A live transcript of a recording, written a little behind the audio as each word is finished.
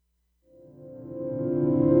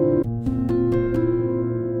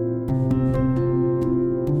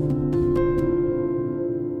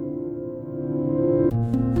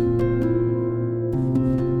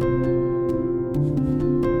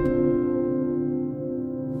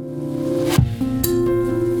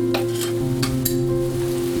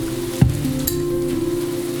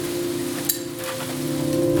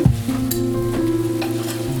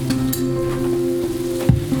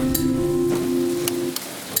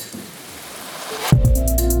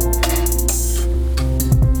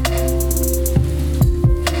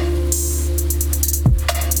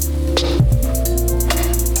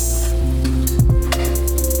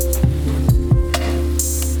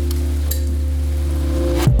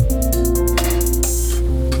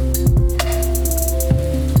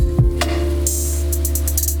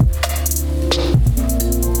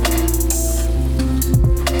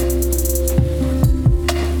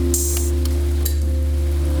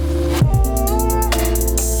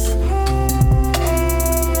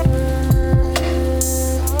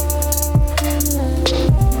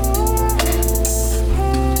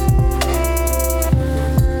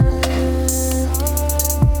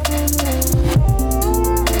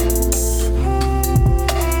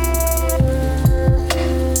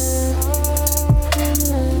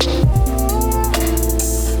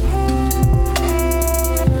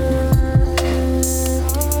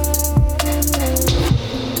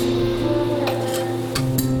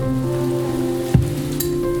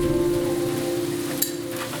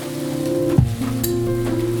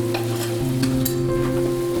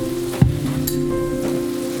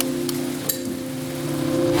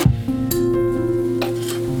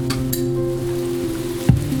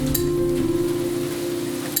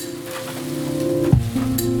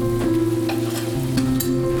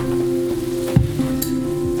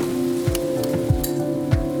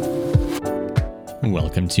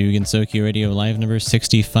to Gensokyo Radio Live number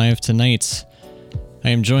 65 tonight.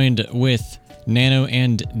 I am joined with Nano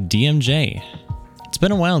and DMJ. It's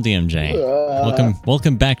been a while, DMJ.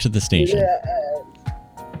 Welcome back to the station. Yeah.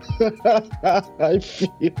 I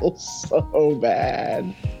feel so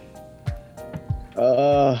bad.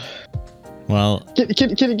 Well,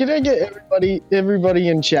 can I get everybody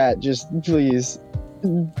in chat, just please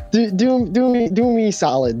do me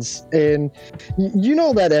solids? And you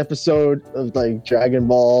know that episode of like Dragon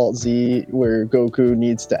Ball Z where Goku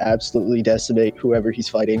needs to absolutely decimate whoever he's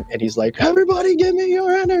fighting, and he's like, "Everybody, give me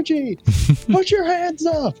your energy! Put your hands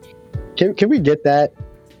up!" Can we get that?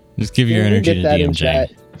 Just give your energy to DMJ.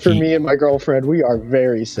 For me and my girlfriend, we are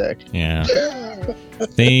very sick. Yeah,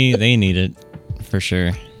 they need it for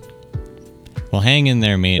sure. Well, hang in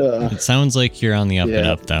there, mate. It sounds like you're on the up and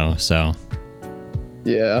up, though. So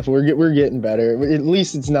yeah, we're getting better. At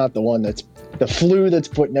least it's not the one that's the flu that's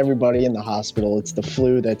putting everybody in the hospital. It's the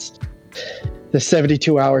flu that's the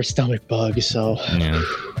 72-hour stomach bug. So yeah,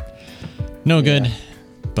 no good.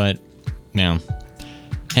 But yeah,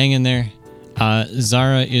 hang in there.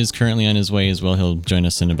 Zara is currently on his way as well. He'll join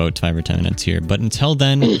us in about 5 or 10 minutes here. But until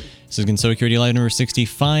then, this is Gensokyo Radio Live number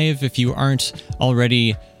 65. If you aren't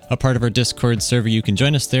already a part of our Discord server, you can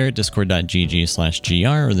join us there at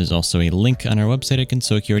discord.gg/gr, or there's also a link on our website at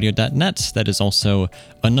gensokyoradio.net. That is also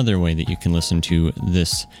another way that you can listen to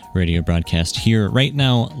this radio broadcast here right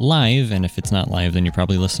now live, and if it's not live, then you're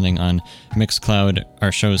probably listening on Mixcloud,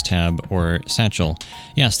 our shows tab, or Satchel.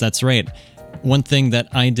 Yes, that's right. One thing that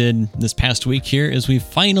I did this past week here is we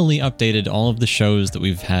finally updated all of the shows that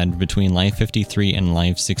we've had between Live 53 and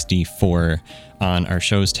Live 64 on our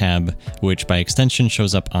shows tab, which by extension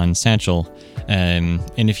shows up on Satchel. And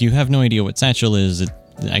if you have no idea what Satchel is,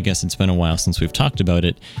 I guess it's been a while since we've talked about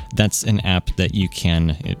it. That's an app that you can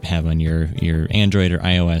have on your Android or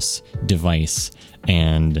iOS device,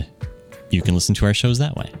 and you can listen to our shows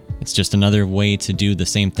that way. It's just another way to do the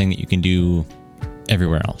same thing that you can do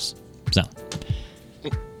everywhere else.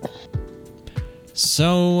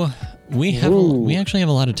 So we actually have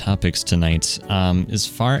a lot of topics tonight. As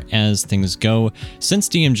far as things go, since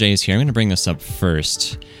DMJ is here, I'm going to bring this up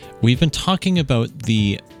first. We've been talking about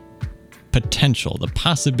the potential, the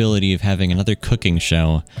possibility of having another cooking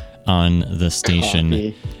show on the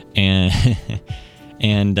station, and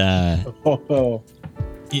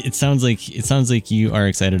it sounds like you are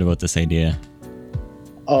excited about this idea.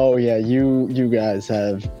 Oh yeah, you guys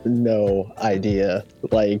have no idea.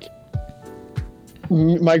 Like,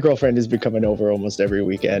 my girlfriend is becoming over almost every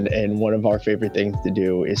weekend, and one of our favorite things to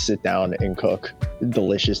do is sit down and cook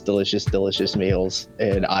delicious meals.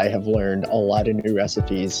 And I have learned a lot of new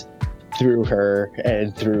recipes through her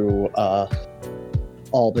and through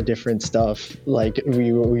all the different stuff. Like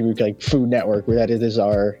we like Food Network, where that is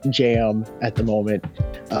our jam at the moment.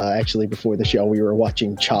 Actually, before the show, we were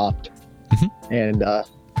watching Chopped, and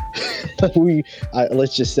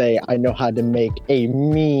let's just say I know how to make a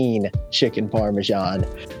mean chicken parmesan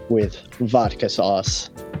with vodka sauce.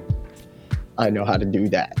 I know how to do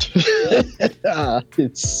that.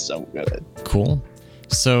 It's so good. Cool.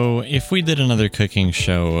 So if we did another cooking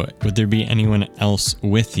show, would there be anyone else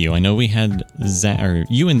with you? I know we had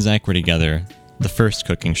you and Zach were together the first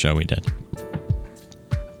cooking show we did.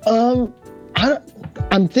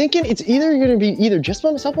 I'm thinking it's either going to be just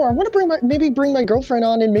by myself, or I want to bring my girlfriend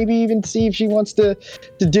on, and maybe even see if she wants to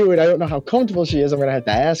do it. I don't know how comfortable she is. I'm going to have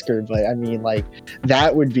to ask her, but I mean, like,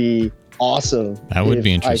 that would be awesome. That would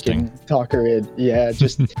be interesting. I can talk her in. Yeah,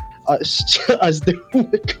 just us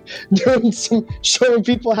doing showing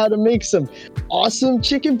people how to make some awesome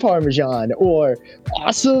chicken parmesan or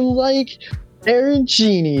awesome like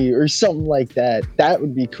arancini or something like that. That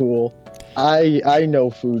would be cool. I know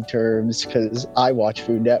food terms because I watch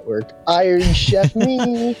Food Network. Iron Chef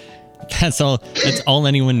me. That's all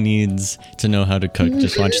anyone needs to know how to cook.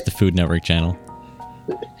 Just watch the Food Network channel.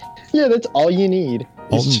 Yeah, that's all you need.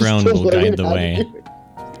 Alton Brown will guide the way.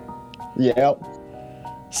 Yeah.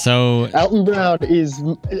 So Alton Brown is,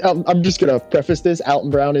 I'm just going to preface this. Alton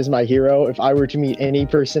Brown is my hero. If I were to meet any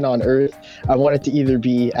person on Earth, I want it to either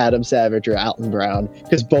be Adam Savage or Alton Brown,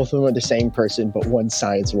 because both of them are the same person, but one's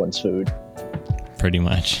science, one's food. Pretty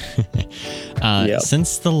much. Yep.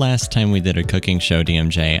 Since the last time we did a cooking show,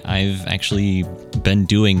 DMJ, I've actually been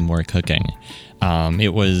doing more cooking.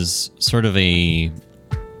 It was sort of a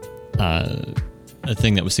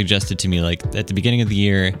thing that was suggested to me, like at the beginning of the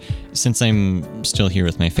year, since I'm still here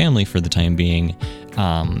with my family for the time being,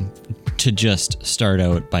 to just start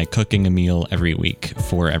out by cooking a meal every week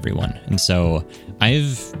for everyone. And so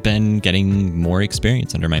I've been getting more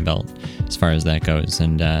experience under my belt as far as that goes.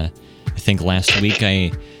 And I think last week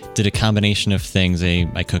I did a combination of things.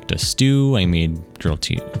 I cooked a stew, I made grilled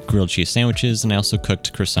cheese sandwiches, and I also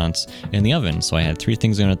cooked croissants in the oven. So I had 3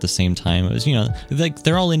 things going at the same time. It was, like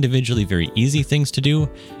they're all individually very easy things to do,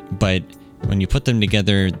 but when you put them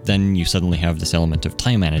together, then you suddenly have this element of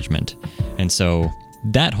time management. And so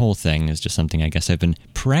that whole thing is just something I guess I've been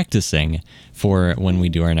practicing for when we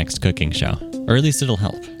do our next cooking show, or at least it'll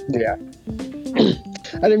help. Yeah.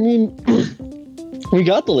 And I mean, we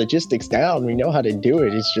got the logistics down. We know how to do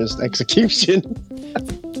it. It's just execution.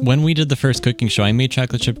 When we did the first cooking show, I made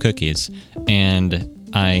chocolate chip cookies, and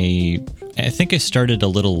I think I started a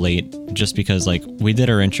little late just because, like, we did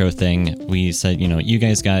our intro thing. We said, you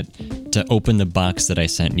guys got to open the box that I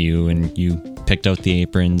sent you, and you picked out the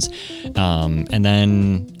aprons. And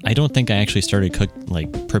then I don't think I actually started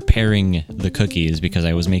preparing the cookies because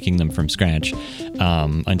I was making them from scratch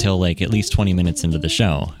until like at least 20 minutes into the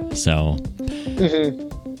show. So,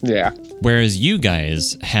 yeah. Whereas you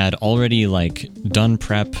guys had already like done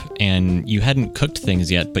prep and you hadn't cooked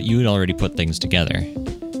things yet, but you had already put things together.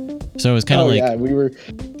 So it was kind of yeah, we were.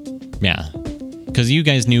 Yeah, because you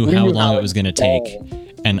guys knew how long it was going to take,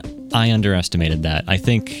 and I underestimated that. I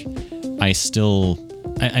think I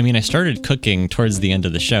started cooking towards the end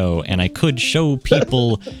of the show, and I could show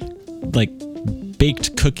people like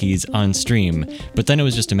baked cookies on stream, but then it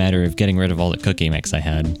was just a matter of getting rid of all the cookie mix I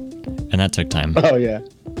had, and that took time. Oh yeah.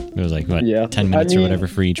 It was like 10 minutes or whatever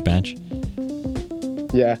for each batch.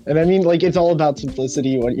 Yeah, and I mean, like, it's all about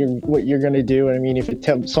simplicity. What you're gonna do. And I mean,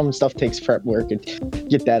 if some stuff takes prep work, and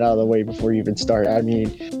get that out of the way before you even start. I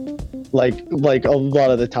mean, like a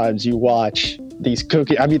lot of the times you watch these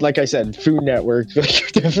cooking. I mean, like I said, Food Network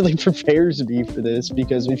definitely prepares me for this,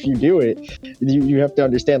 because if you do it, you have to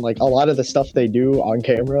understand, like, a lot of the stuff they do on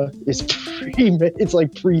camera is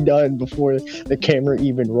pre-done before the camera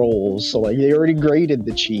even rolls. So like, they already grated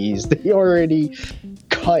the cheese. They already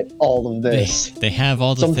cut all of this. They have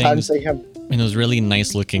all the Sometimes things. they have in those really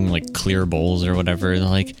nice looking like clear bowls or whatever. They're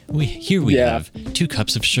like, we have 2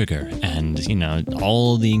 cups of sugar and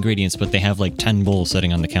all the ingredients, but they have like 10 bowls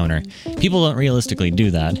sitting on the counter. People don't realistically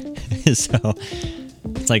do that. So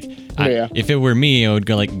it's like, if it were me, I would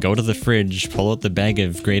go to the fridge, pull out the bag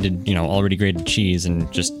of grated, already grated cheese,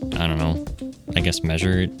 and just, I don't know, I guess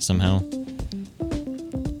measure it somehow.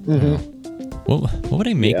 What would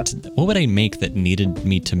I make? What would I make that needed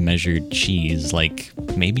me to measure cheese? Like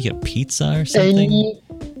maybe a pizza or something?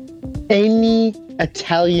 Any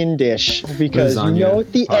Italian dish, because lasagna,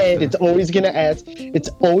 at the end it's always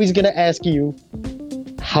gonna ask you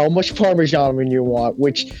how much Parmesan you want,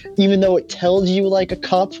 which even though it tells you like a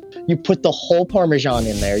cup, you put the whole Parmesan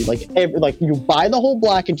in there. Like you buy the whole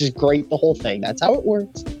block and just grate the whole thing. That's how it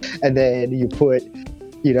works. And then you put,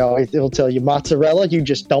 it'll tell you mozzarella. You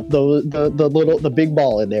just dump the big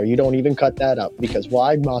ball in there. You don't even cut that up, because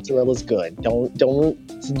why? Mozzarella's good.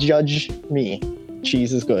 Don't judge me.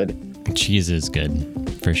 Cheese is good. Cheese is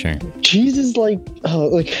good for sure. Cheese is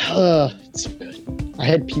it's so good. I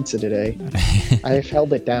had pizza today. I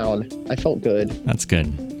held it down. I felt good. That's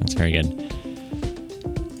good. That's very good.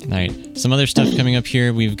 All right, some other stuff coming up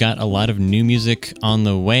here. We've got a lot of new music on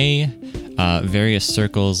the way. Various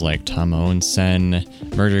circles like Tamon Sen,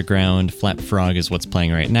 Murder Ground, Flap Frog is what's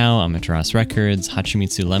playing right now, Amaterasu Records,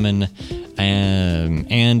 Hachimitsu Lemon,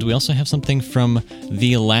 and we also have something from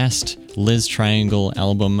the last Liz Triangle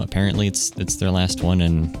album. Apparently it's their last one,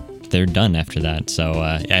 and they're done after that. So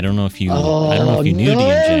I don't know if you knew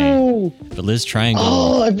DMJ, but Liz Triangle.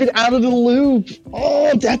 Oh, I've been out of the loop.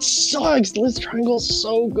 Oh, that sucks. Liz Triangle's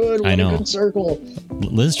so good. What I know. A good circle.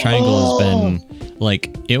 Liz Triangle has been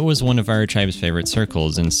it was one of our tribe's favorite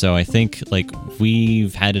circles, and so I think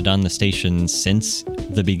we've had it on the station since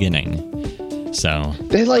the beginning. So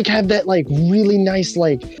they have that really nice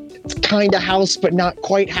it's kind of house but not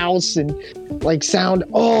quite house and sound.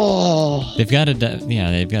 Oh, they've got a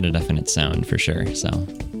definite sound for sure. So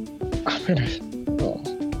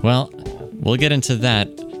well, we'll get into that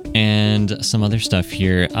and some other stuff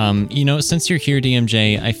here. Since you're here,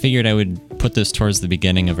 DMJ, I figured I would put this towards the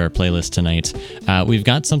beginning of our playlist tonight. We've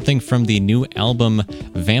got something from the new album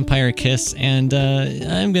Vampire Kiss, and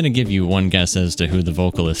I'm gonna give you one guess as to who the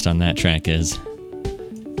vocalist on that track is.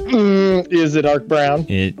 Is it Ark Brown?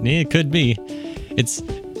 It could be. It's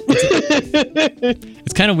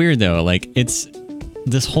kind of weird though. It's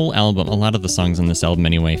this whole album. A lot of the songs on this album,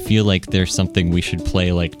 anyway, feel like there's something we should play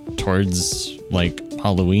towards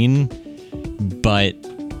Halloween, but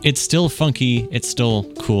it's still funky. It's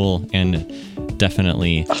still cool and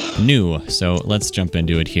definitely new. So let's jump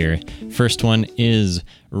into it here. First one is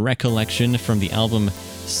Recollection from the album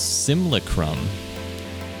Simulacrum.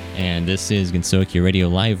 And this is Gensokyo Radio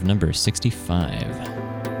Live number 65.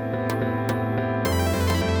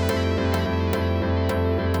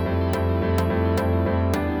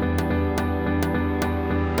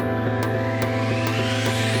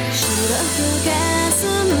 澄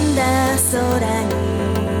んだ空に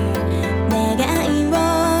願いを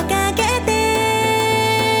かけて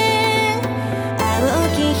青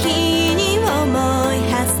き日に思い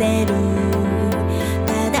馳せるた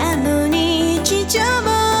だの日常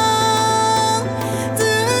ずっ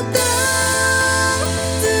と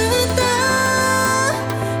ずっと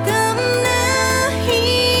こんな日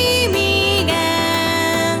々が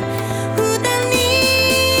二人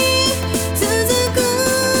続く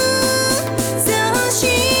そう信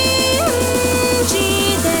じ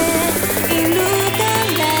ているか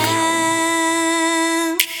ら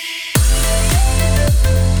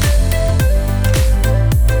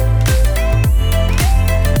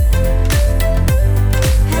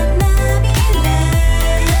花びら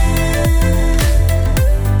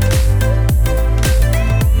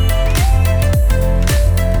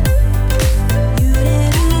揺れ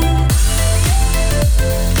る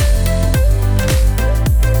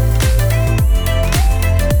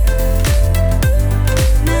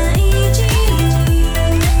舞い散る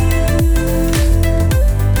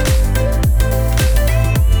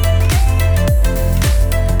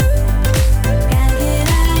かけら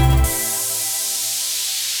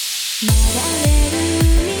流れる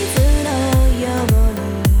水のように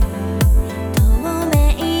透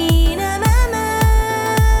明なまま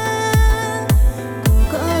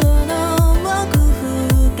心の奥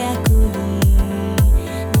深くに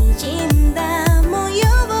滲んだ模様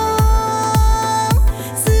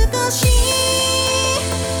少し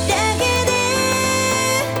だけで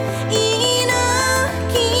いいの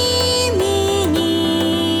君に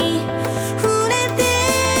触れて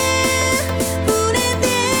触れて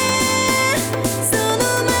その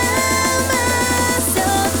ままそっ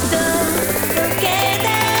と溶けた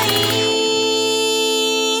い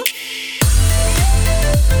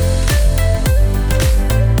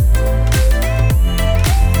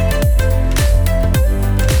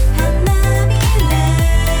花びら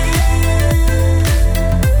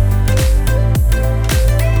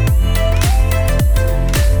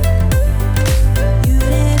揺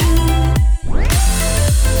れる舞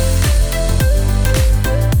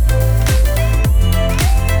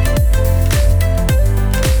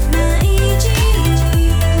い散るかけ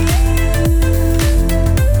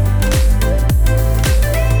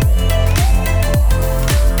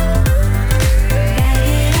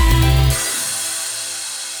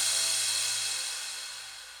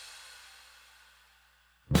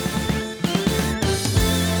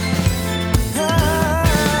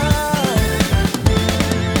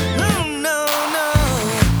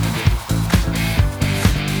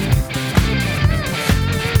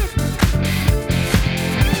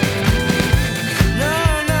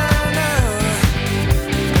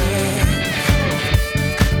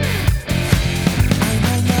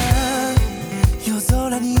ら夜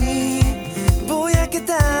空にぼやけ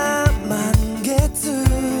た満月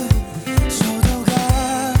衝動が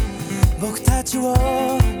僕たちを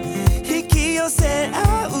引き寄せ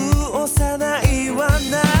合う幼い罠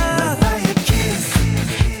Vampire kiss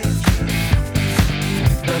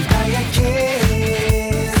Vampire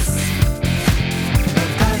kiss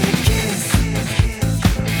Vampire kiss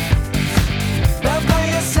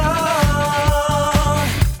Vampire song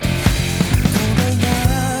透明な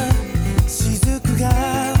雫が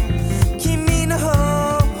君の頬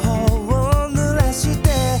を濡らして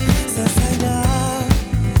些細な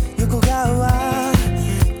横顔は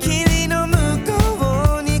霧の向こう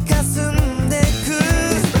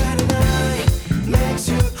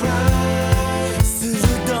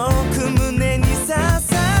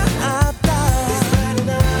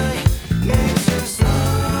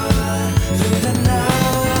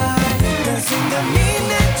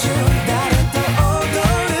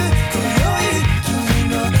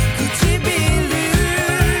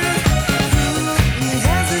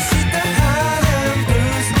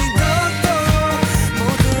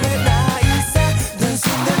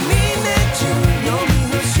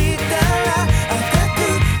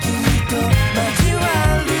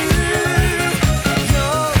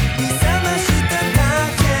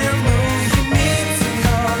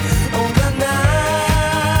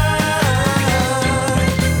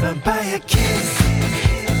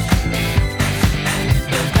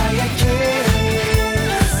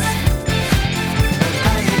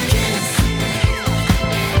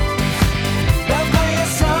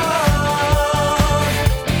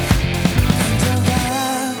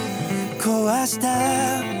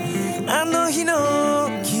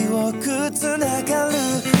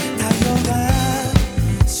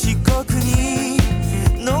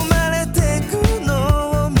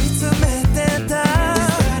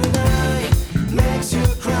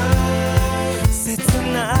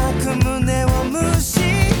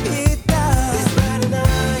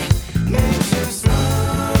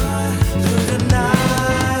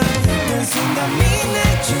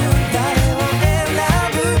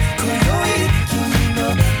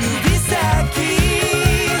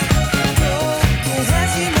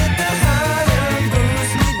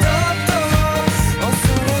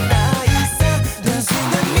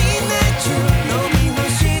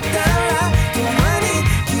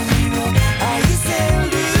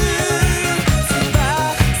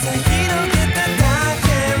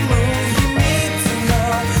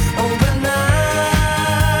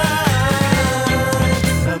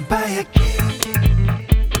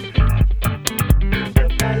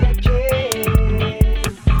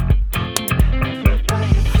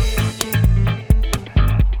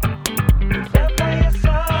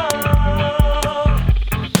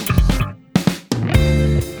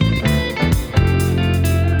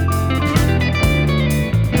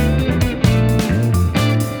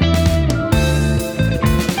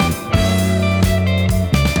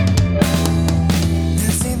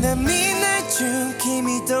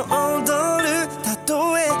君と踊るた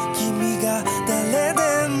とえ君が誰で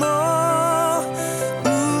も生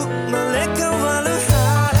まれ変わる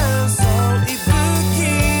春そう息吹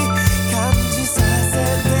感じさせ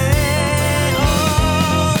て Oh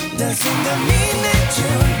ダンシングみんな中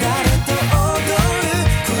誰と踊る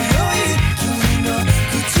今宵君の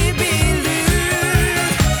唇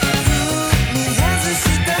踏み外し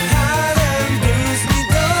たハーレムブルースに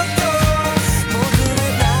どっと戻れ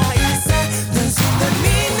ないさダンシングみ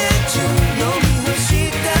んな中飲み干し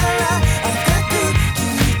たら赤く君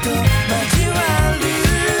と交わる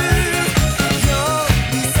呼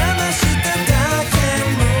び覚ましただけ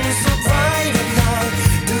Move so bright at night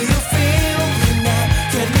Do you feel me now?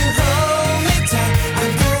 Can you hold me tight?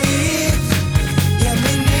 赤い闇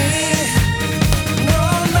に飲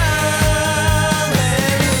まれる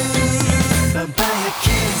Vampire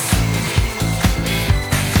kiss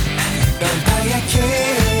Vampire kiss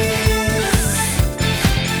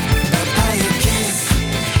Vampire kiss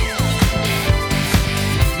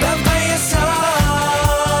Vampire song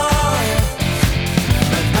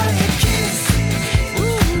Vampire kiss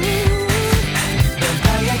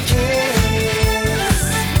Vampire kiss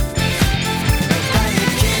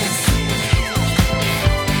Vampire kiss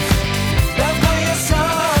Vampire song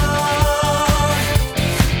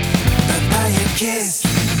Vampire kiss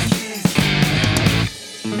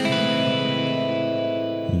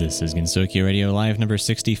This is Gensokyo Radio Live number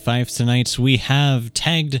 65 tonight. We have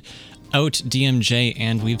tagged out DMJ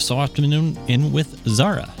and we've swapped him in with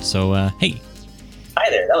Zara. So, hey. Hi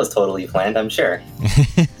there, that was totally planned, I'm sure.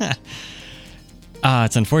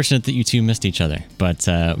 It's unfortunate that you two missed each other, but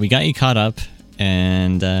we got you caught up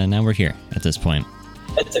and now we're here at this point.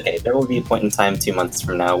 It's okay, there will be a point in time 2 months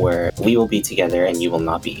from now where we will be together and you will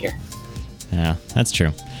not be here. Yeah, that's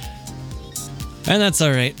true. And that's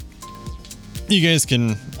all right. You guys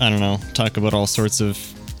can, I don't know, talk about all sorts of...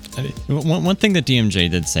 One thing that DMJ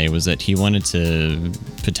did say was that he wanted to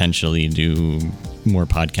potentially do more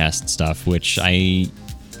podcast stuff, which I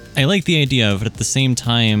like the idea of, but at the same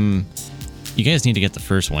time, you guys need to get the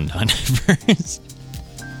first one done first.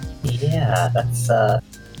 Yeah, that's a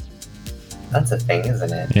thing,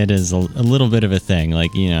 isn't it? It is a little bit of a thing,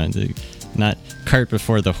 like, you know, not cart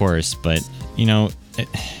before the horse, but, you know,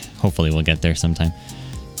 hopefully we'll get there sometime.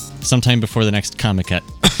 Sometime before the next Comic-Con.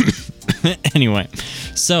 Anyway,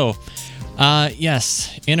 so,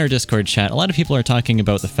 yes, in our Discord chat, a lot of people are talking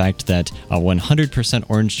about the fact that 100%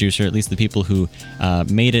 Orange Juice, or at least the people who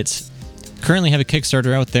made it, currently have a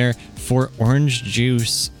Kickstarter out there for Orange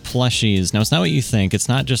Juice plushies. Now, it's not what you think. It's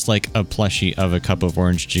not just like a plushie of a cup of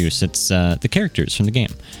orange juice. It's the characters from the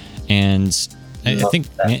game. And I think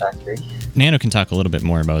Nano can talk a little bit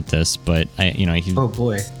more about this, but oh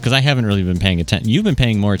boy, because I haven't really been paying attention. You've been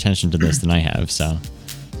paying more attention to this than I have, so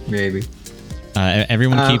maybe.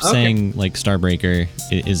 Everyone keeps okay. saying like Starbreaker.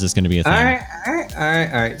 Is this going to be a thing? All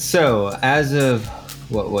right. So as of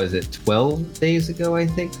what was it, 12 days ago, I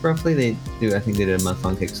think roughly I think they did a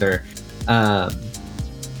month-long Kickstarter.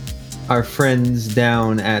 Our friends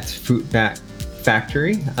down at Fruit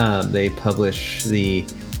Factory, they publish the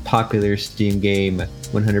popular Steam game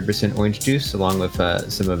 100% Orange Juice, along with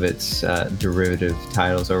some of its derivative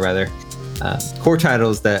titles, or rather core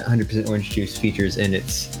titles that 100% Orange Juice features in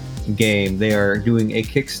its game. They are doing a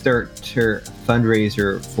Kickstarter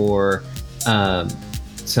fundraiser for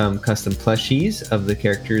some custom plushies of the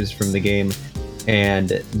characters from the game, and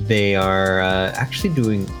they are actually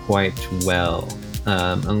doing quite well.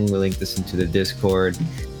 I'm going to link this into the Discord,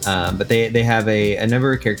 but they have a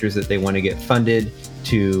number of characters that they want to get funded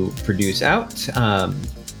to produce out,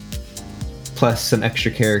 plus some extra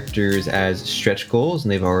characters as stretch goals,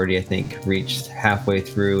 and they've already, I think, reached halfway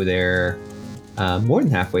through their more than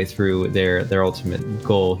halfway through their ultimate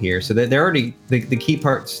goal here. So they're already the key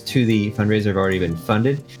parts to the fundraiser have already been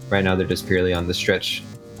funded. Right now they're just purely on the stretch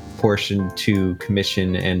portion to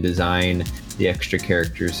commission and design the extra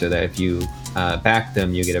characters, so that if you back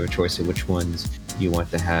them, you get a choice of which ones you want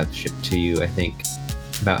to have shipped to you. I think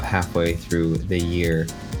about halfway through the year.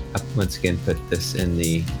 I'll once again put this in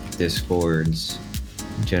the Discord's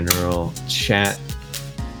general chat.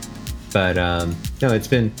 But no, it's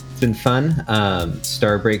been fun.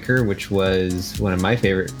 Starbreaker, which was one of my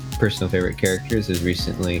personal favorite characters, has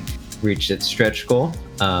recently reached its stretch goal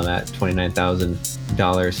at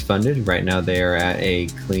 $29,000 funded. Right now they are at a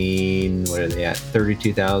clean, what are they at,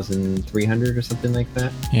 32,300 or something like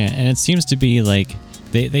that. Yeah, and it seems to be like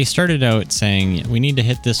they started out saying we need to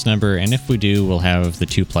hit this number, and if we do, we'll have the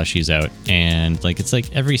 2 plushies out. And like it's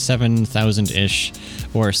like every 7,000 ish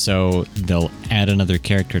or so, they'll add another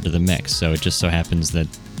character to the mix. So it just so happens that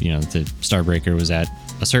the Starbreaker was at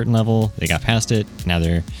a certain level. They got past it. Now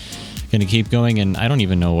they're going to keep going, and I don't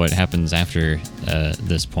even know what happens after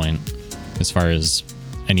this point as far as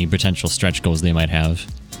any potential stretch goals they might have.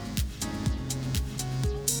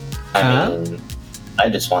 I mean, I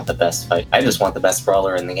just want the best fight. I just want the best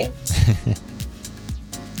brawler in the game.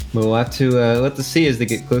 We'll have to see as they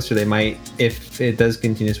get closer. They might, if it does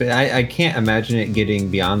continue. I can't imagine it getting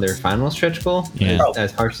beyond their final stretch goal. Yeah.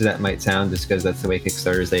 As harsh as that might sound, just because that's the way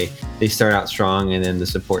Kickstarters they start out strong and then the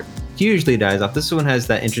support usually dies off. This one has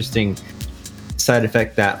that interesting side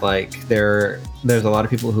effect that like there's a lot of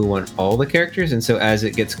people who want all the characters, and so as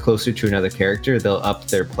it gets closer to another character, they'll up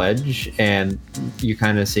their pledge, and you're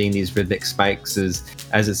kind of seeing these rhythmic spikes as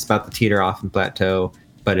it's about to teeter off and plateau.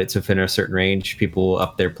 But it's within a certain range, people will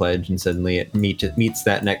up their pledge, and suddenly it meets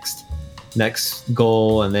that next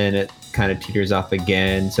goal, and then it kind of teeters off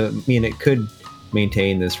again. So I mean, it could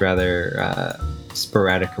maintain this rather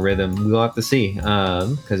sporadic rhythm. We'll have to see,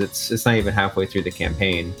 because it's not even halfway through the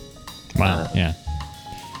campaign. Wow. Yeah.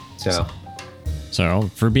 So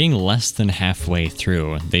for being less than halfway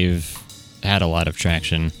through, they've had a lot of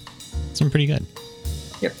traction. It's been pretty good.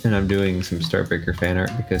 Yep. And I'm doing some Starbreaker fan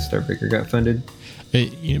art because Starbreaker got funded.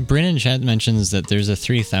 Brandon Chat mentions that there's a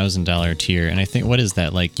 $3,000 tier, and I think, what is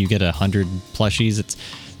that? Like, you get 100 plushies. It's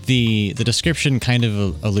the description kind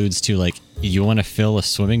of alludes to, like, you want to fill a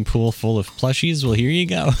swimming pool full of plushies? Well, here you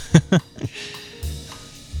go.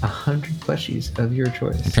 100 plushies of your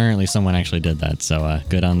choice. Apparently someone actually did that, so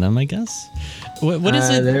good on them, I guess. What is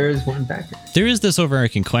it? There's one backer. There is this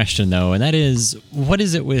overarching question, though, and that is, what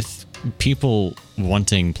is it with people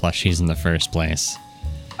wanting plushies in the first place?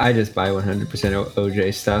 I just buy 100%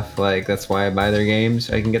 OJ stuff. Like, that's why I buy their games.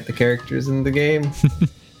 I can get the characters in the game. All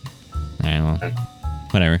right, well,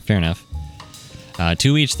 whatever. Fair enough.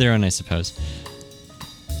 To each their own, I suppose.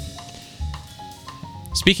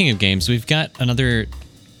 Speaking of games, we've got another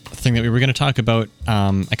thing that we were going to talk about.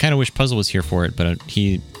 I kind of wish Puzzle was here for it, but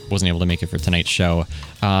he wasn't able to make it for tonight's show.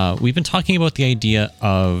 We've been talking about the idea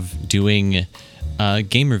of doing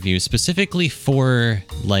game reviews specifically for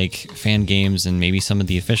like fan games and maybe some of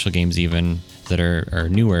the official games even that are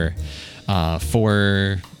newer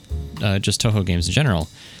for just Touhou games in general.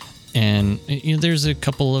 And there's a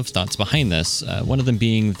couple of thoughts behind this. One of them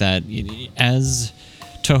being that as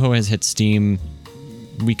Touhou has hit Steam,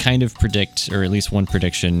 we kind of predict, or at least one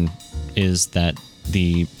prediction is that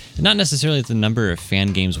not necessarily the number of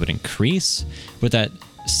fan games would increase, but that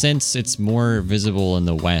since it's more visible in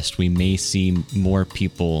the West, we may see more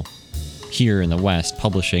people here in the West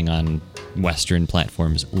publishing on Western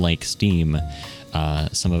platforms like Steam,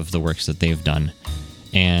 some of the works that they've done.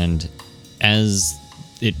 And as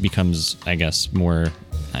it becomes, I guess, more,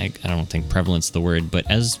 I don't think prevalent's the word, but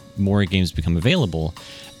as more games become available,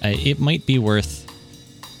 it might be worth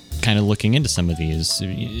kind of looking into some of these.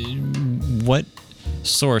 What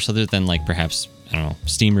source, other than like perhaps, I don't know,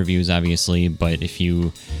 Steam reviews, obviously, but if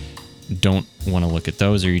you don't want to look at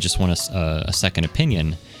those, or you just want a second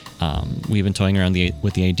opinion, we've been toying around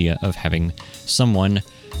with the idea of having someone,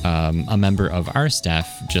 a member of our staff,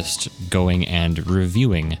 just going and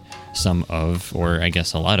reviewing some of, or I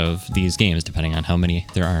guess a lot of these games, depending on how many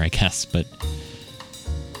there are, I guess. But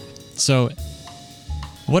so,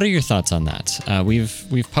 what are your thoughts on that?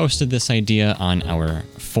 We've posted this idea on our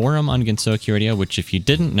forum on Gensokyo Radio, which, if you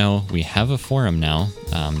didn't know, we have a forum now.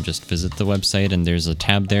 Just visit the website and there's a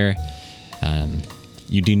tab there.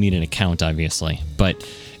 You do need an account, obviously, but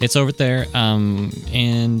it's over there.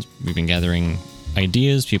 And we've been gathering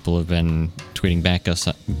ideas. People have been tweeting back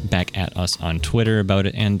at us on Twitter about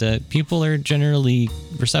it, and people are generally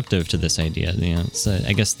receptive to this idea. So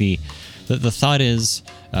I guess the thought is,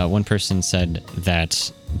 one person said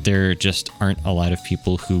that there just aren't a lot of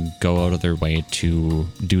people who go out of their way to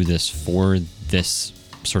do this for this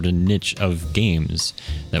sort of niche of games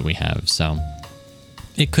that we have. So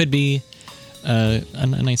it could be a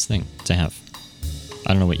nice thing to have.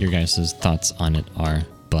 I don't know what your guys' thoughts on it are,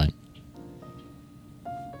 but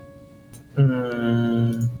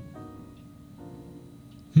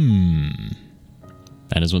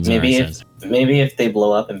that is what Zara says. Maybe if they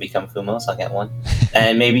blow up and become Fumos, I'll get one.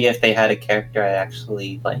 And maybe if they had a character I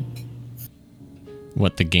actually like.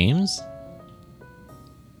 What, the games?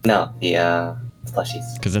 No, the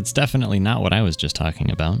plushies. Because that's definitely not what I was just talking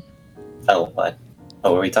about. Oh, what?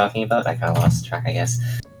 What were we talking about? I kind of lost track, I guess.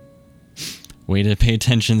 Way to pay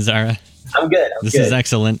attention, Zara. I'm good. This is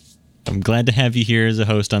excellent. I'm glad to have you here as a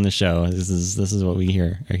host on the show. This is what we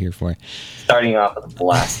are here for. Starting off with a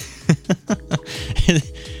blast.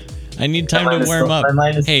 I need time to warm up.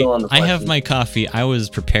 Hey, I have my coffee. I was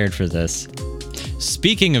prepared for this.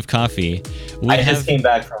 speaking of coffee, we I have. just came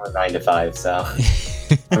back from a 9 to 5, so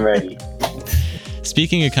I'm ready.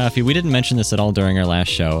 Speaking of coffee, we didn't mention this at all during our last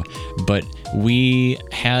show, but we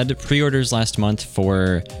had pre-orders last month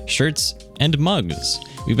for shirts and mugs.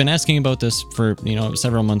 We've been asking about this for,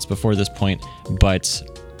 several months before this point, but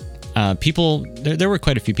there were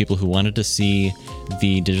quite a few people who wanted to see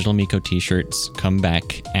the Digital Miko t-shirts come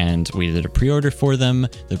back, and we did a pre-order for them.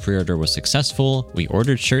 The pre-order was successful. We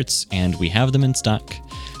ordered shirts and we have them in stock.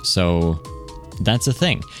 So that's a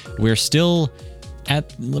thing. We're still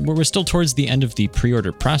towards the end of the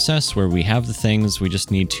pre-order process where we have the things. We just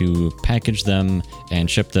need to package them and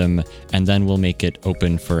ship them, and then we'll make it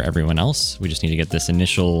open for everyone else. We just need to get this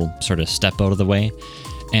initial sort of step out of the way.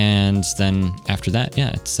 And then after that,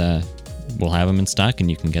 we'll have them in stock and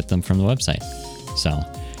you can get them from the website. So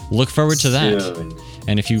look forward to that. Soon.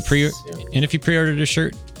 And if you pre-ordered a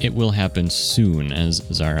shirt, it will happen soon, as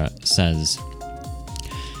Zara says.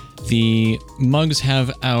 The mugs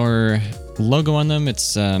have our logo on them.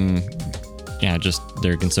 It's just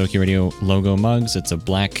their Gensokyo Radio logo mugs. It's a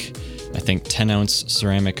black, I think 10-ounce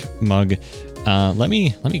ceramic mug. Let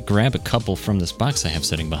me grab a couple from this box I have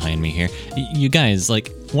sitting behind me here. You guys,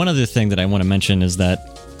 one other thing that I want to mention is that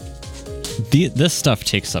this stuff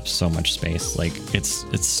takes up so much space.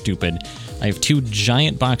 It's stupid. I have 2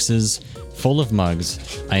 giant boxes full of mugs.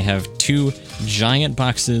 I have 2 giant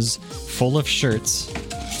boxes full of shirts,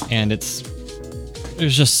 and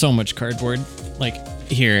there's just so much cardboard.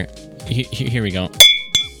 Here we go.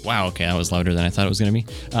 Wow, okay, that was louder than I thought it was going to be.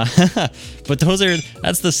 But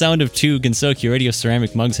that's the sound of 2 Gensokyo Radio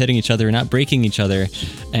ceramic mugs hitting each other, not breaking each other.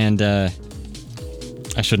 And I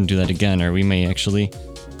shouldn't do that again, or we may actually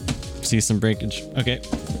see some breakage. Okay.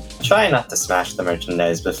 Try not to smash the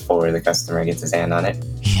merchandise before the customer gets his hand on it.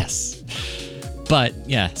 Yes. But,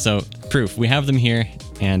 yeah, so proof. We have them here,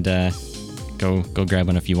 and go grab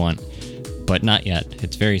one if you want. But not yet.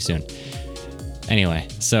 It's very soon. Anyway,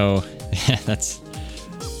 so that's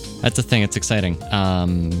the thing. It's exciting.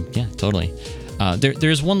 Yeah, totally.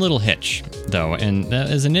 There's one little hitch, though, and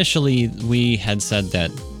as initially we had said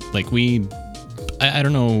that, I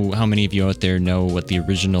don't know how many of you out there know what the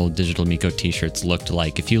original Digital Miko t-shirts looked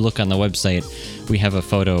like. If you look on the website, we have a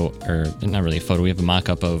photo, or not really a photo, we have a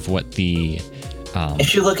mock-up of what the...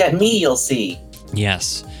 if you look at me, you'll see.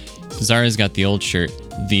 Yes. Zara's got the old shirt.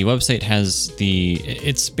 The website has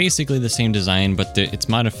it's basically the same design, but it's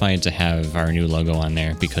modified to have our new logo on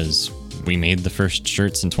there because we made the first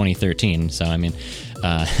shirts in 2013. So, I mean,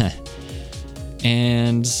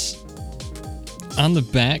 and on the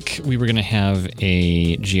back, we were going to have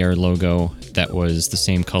a GR logo that was the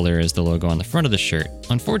same color as the logo on the front of the shirt.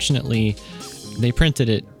 Unfortunately, they printed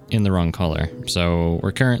it in the wrong color. So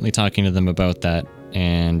we're currently talking to them about that,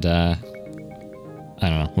 and I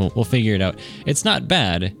don't know. We'll figure it out. It's not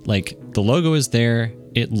bad. The logo is there.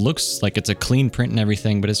 It looks like it's a clean print and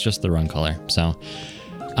everything, but it's just the wrong color. So,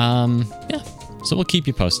 yeah. So we'll keep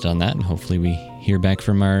you posted on that, and hopefully we hear back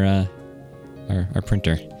from our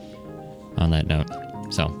printer on that note.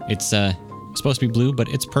 So it's supposed to be blue, but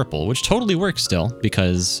it's purple, which totally works still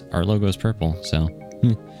because our logo is purple. So,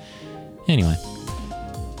 anyway.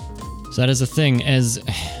 So that is a thing as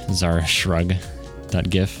Zara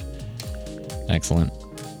shrug.gif. Excellent.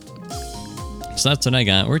 So that's what I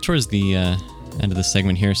got. We're towards the end of the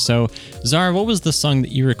segment here. So, Zara, what was the song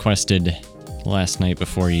that you requested last night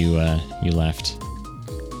before you left?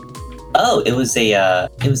 Oh, it was a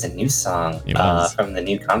new song from the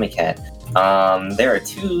new Comic Cat. There are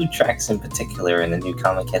 2 tracks in particular in the new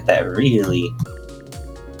Comic Cat that really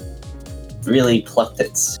plucked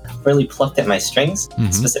at my strings,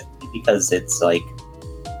 specifically because it's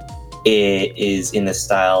it is in the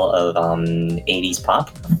style of 80s pop.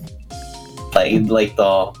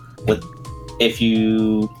 If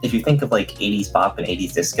you think of 80s pop and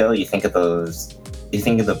 80s disco, you think of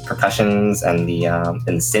the percussions and the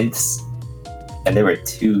synths. And there were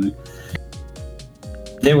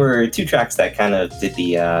two tracks that kind of did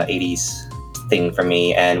the 80s thing for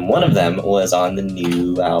me, and one of them was on the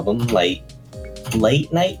new album Late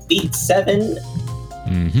Night Beat 7.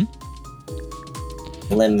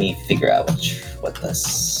 Let me figure out what the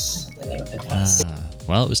name of it was.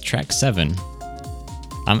 Well, it was track 7.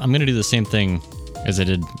 I'm going to do the same thing as I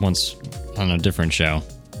did once on a different show.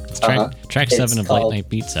 It's track 7 of Late Night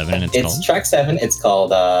Beat 7, and it's called... track 7. It's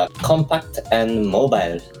called Compact and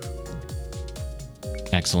Mobile.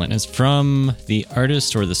 Excellent. It's from the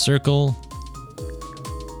artist or the circle?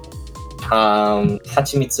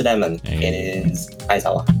 Hachimitsu Lemon. It is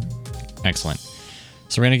Aizawa. Excellent.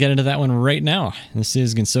 So we're going to get into that one right now. This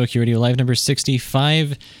is Gensokyo Radio Live number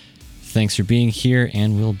 65. Thanks for being here,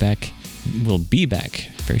 and we'll we'll be back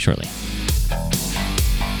very shortly.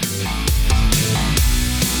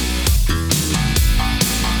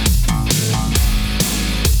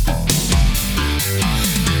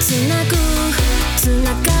 つなぐつ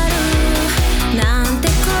ながるなんて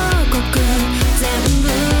広告全部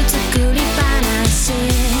作り話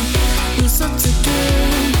嘘つき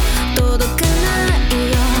届かない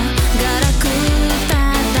よガラクタ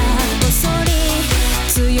だこそり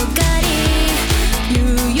強がり言う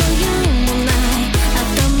余裕もない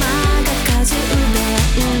頭がかじうべ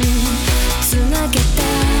んつなげて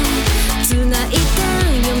つないで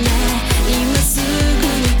よね今すぐ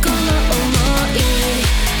にこの想い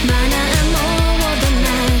マナーもほどな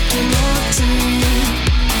い気持ち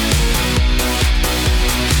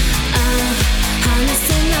話せ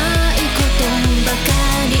ないことばか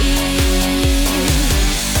り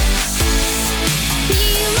庭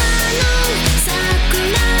の桜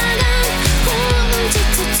が本日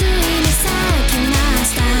ついに咲きまし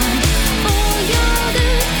た泳ぐ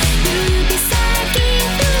指先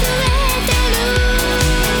震えてる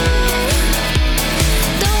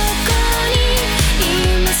どこに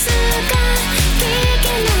いますか聞け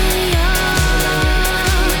ないよ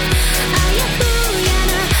あやふや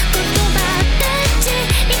な言葉たち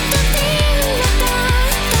一人だっ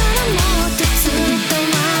たらもっとずっとは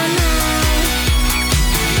ない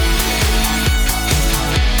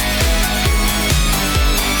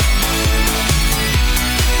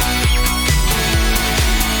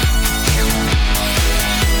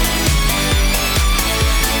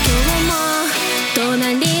今日も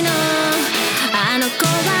隣のあの子は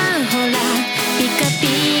ほらピカピ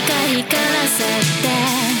カ光らせて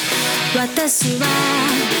私は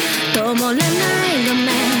止まらない画面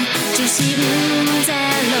自信ゼ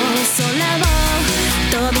ロ空を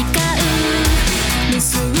飛び交う無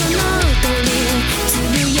数の鳥つ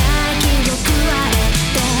ぶやきを加え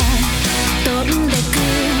て飛んでく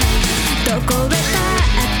どこへだ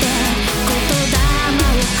って言霊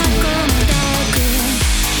を運んでく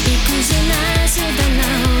育児なしだな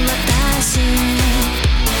私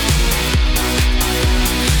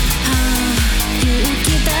勇気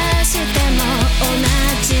出しても同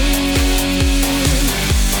じ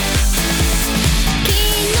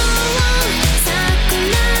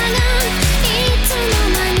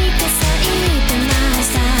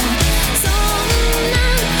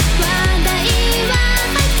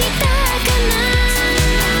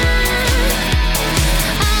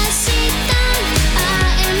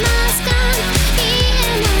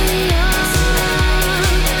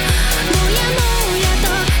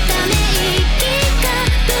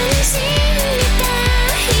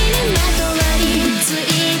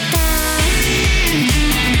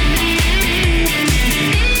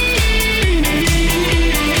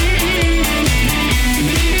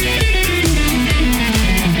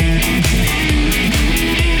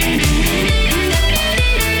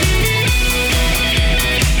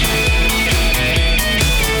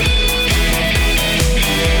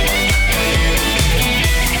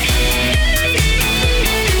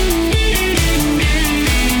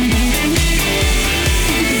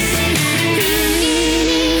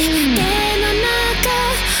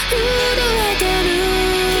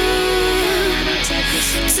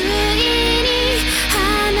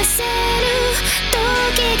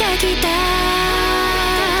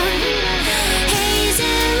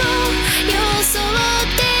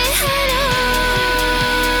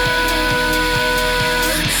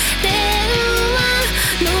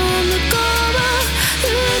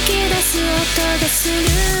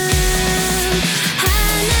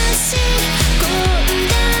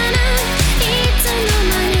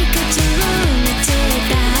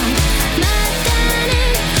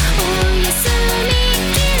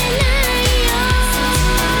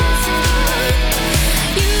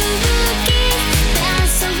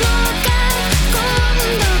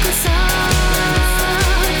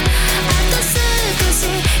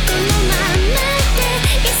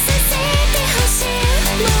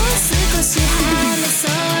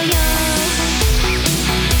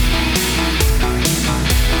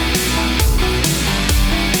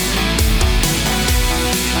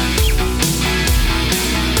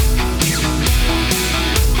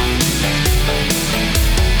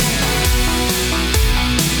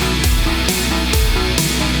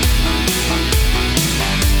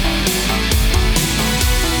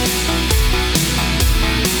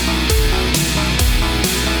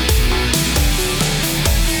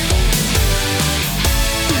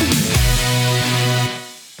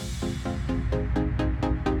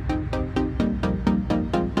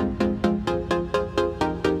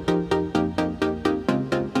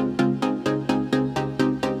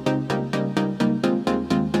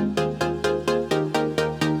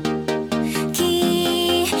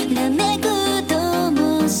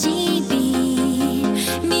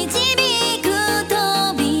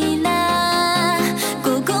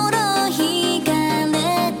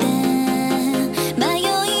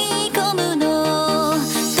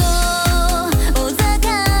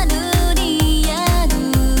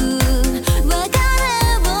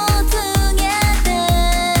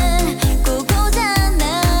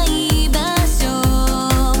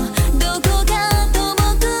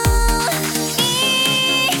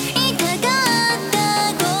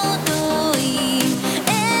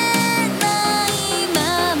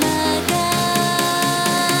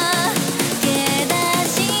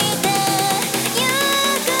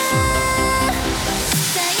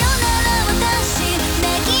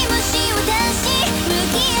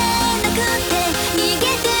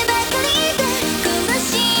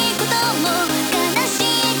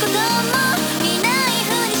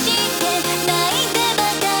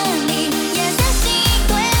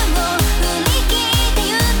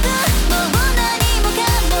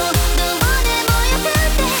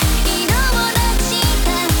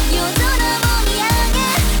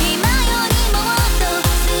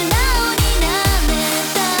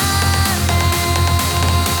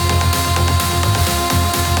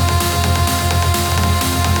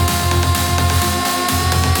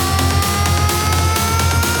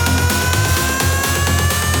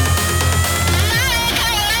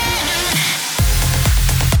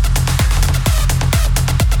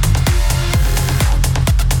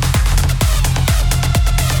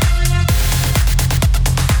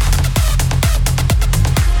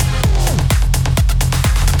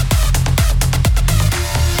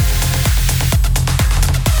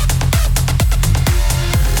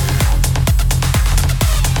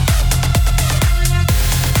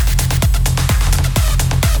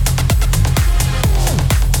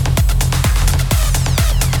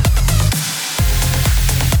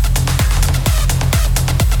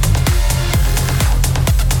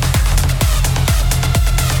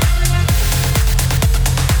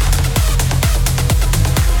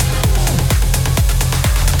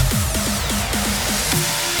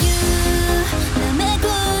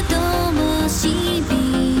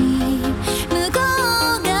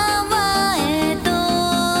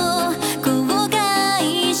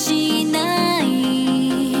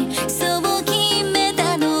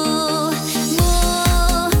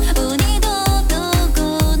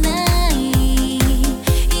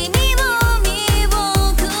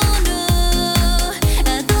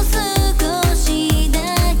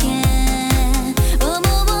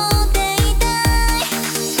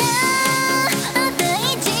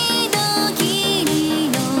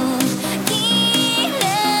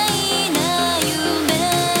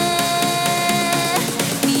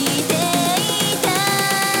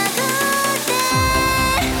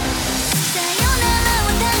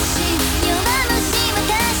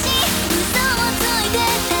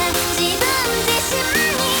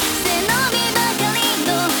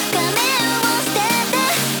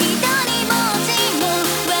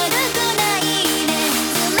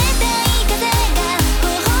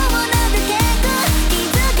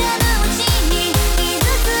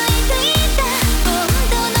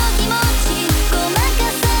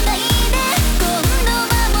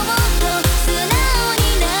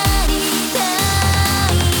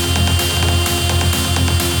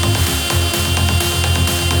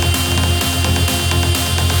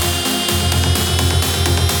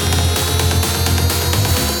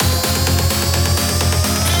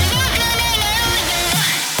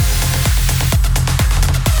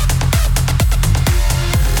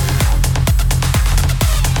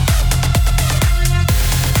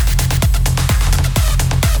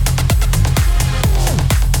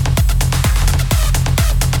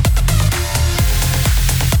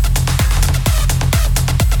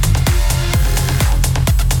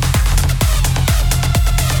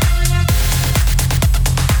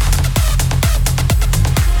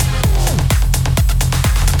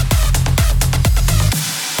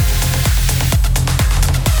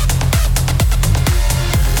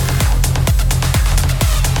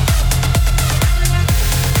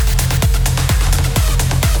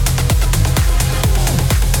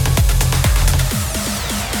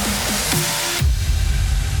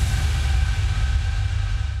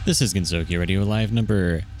This is Gensokyo Radio Live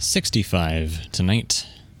number 65 tonight.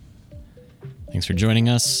 Thanks for joining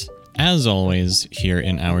us, as always, here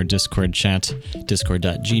in our Discord chat,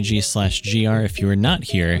 discord.gg/gr. If you are not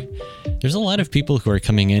here, there's a lot of people who are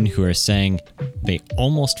coming in who are saying they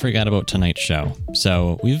almost forgot about tonight's show.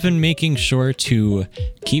 So we've been making sure to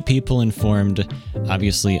keep people informed,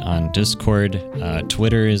 obviously on Discord.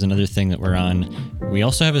 Twitter is another thing that we're on. We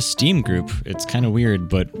also have a Steam group. It's kind of weird,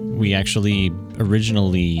 but we actually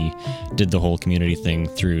originally did the whole community thing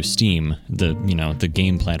through Steam, the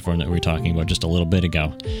game platform that we were talking about just a little bit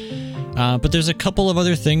ago. But there's a couple of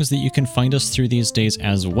other things that you can find us through these days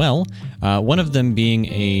as well. One of them being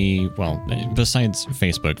besides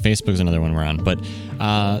Facebook. Facebook's another one we're on. But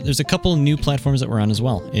there's a couple new platforms that we're on as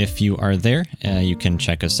well. If you are there, you can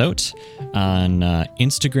check us out on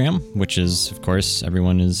Instagram, which is, of course,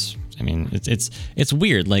 it's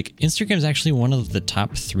weird. Like, Instagram is actually one of the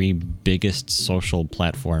top 3 biggest social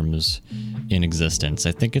platforms in existence.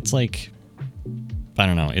 I think it's like, I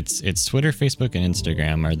don't know. It's Twitter, Facebook, and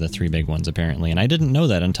Instagram are the 3 big ones apparently, and I didn't know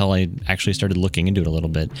that until I actually started looking into it a little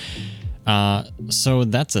bit. So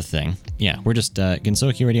that's a thing. Yeah, we're just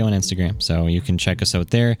Gensokyo Radio on Instagram, so you can check us out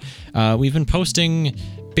there. We've been posting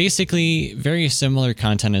basically very similar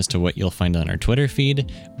content as to what you'll find on our Twitter feed,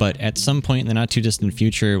 but at some point in the not too distant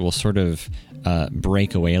future, we'll sort of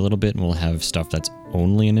break away a little bit, and we'll have stuff that's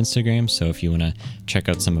only on Instagram. So if you want to check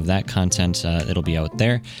out some of that content, it'll be out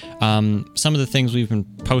there. Some of the things we've been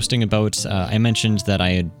posting about, I mentioned that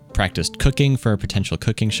I had practiced cooking for a potential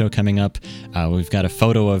cooking show coming up. We've got a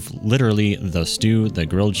photo of literally the stew, the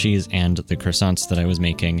grilled cheese, and the croissants that I was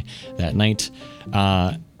making that night.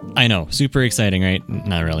 I know, super exciting, right?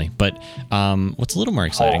 Not really. But what's a little more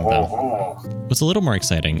exciting, though? What's a little more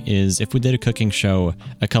exciting is if we did a cooking show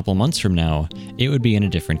a couple months from now, it would be in a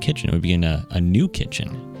different kitchen. It would be in a new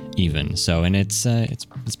kitchen, even. So, and it's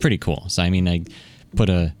pretty cool. So, I mean, I put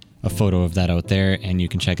a photo of that out there, and you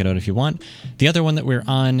can check it out if you want. The other one that we're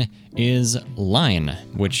on is Line,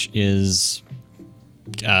 which is...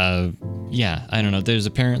 I don't know. There's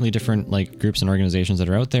apparently different groups and organizations that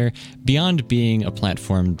are out there beyond being a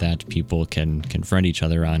platform that people can confront each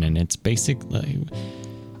other on. And it's basically,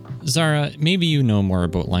 Zara, maybe you know more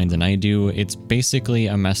about Line than I do. It's basically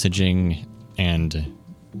a messaging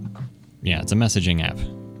it's a messaging app.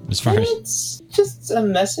 As far as it's just a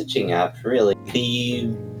messaging app, really.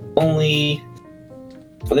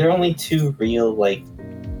 There are only 2 real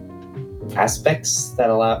aspects that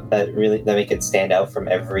make it stand out from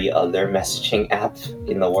every other messaging app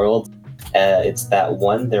in the world. It's that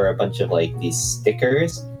one, there are a bunch of these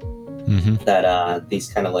stickers that these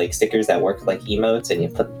kind of stickers that work like emotes, and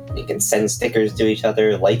you can send stickers to each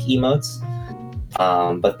other like emotes,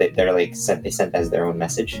 but they're sent as their own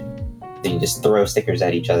message. So you just throw stickers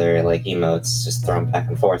at each other like emotes, just throw them back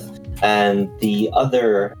and forth. And the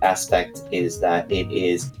other aspect is that it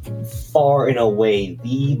is far and away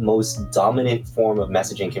the most dominant form of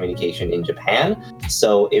messaging communication in Japan.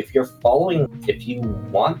 So if you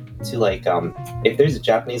want to if there's a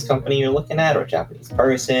Japanese company you're looking at, or a Japanese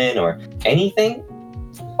person, or anything,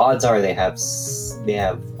 odds are they have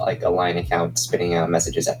a Line account spitting out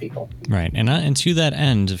messages at people. Right, and to that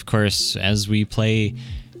end, of course, as we play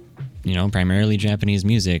primarily Japanese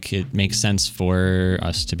music, it makes sense for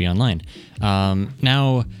us to be online.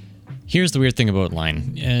 Now, here's the weird thing about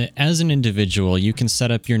Line. As an individual, you can set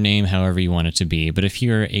up your name however you want it to be, but if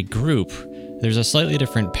you're a group, there's a slightly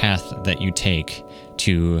different path that you take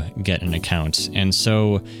to get an account. And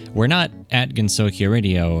so we're not at Gensokyo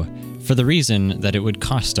Radio for the reason that it would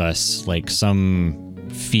cost us some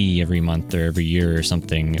fee every month or every year or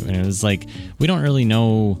something. And it was we don't really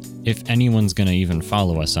know if anyone's gonna even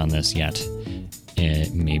follow us on this yet.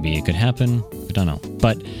 Maybe it could happen, I don't know.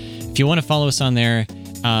 But if you want to follow us on there,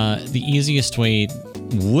 the easiest way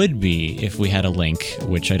would be if we had a link,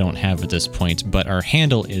 which I don't have at this point, but our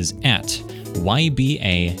handle is at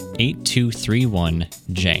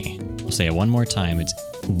YBA8231J. I'll say it one more time. It's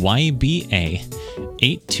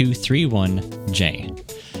YBA8231J.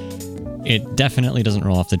 It definitely doesn't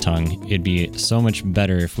roll off the tongue. It'd be so much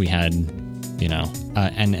better if we had,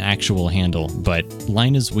 an actual handle. But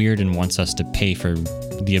Line is weird and wants us to pay for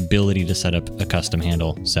the ability to set up a custom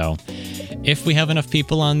handle. So if we have enough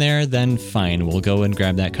people on there, then fine, we'll go and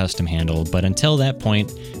grab that custom handle. But until that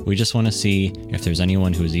point, we just want to see if there's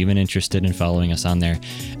anyone who's even interested in following us on there.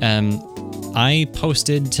 I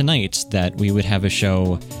posted tonight that we would have a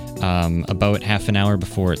show about half an hour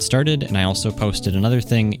before it started, and I also posted another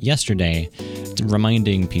thing yesterday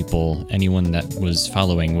reminding people, anyone that was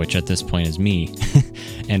following, which at this point is me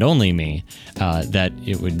and only me, that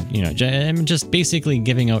it would, I'm just basically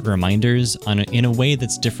giving out reminders in a way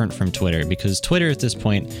that's different from Twitter, because Twitter at this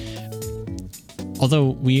point, although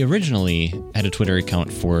we originally had a Twitter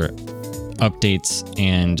account for updates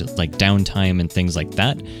and like downtime and things like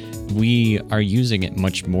that, we are using it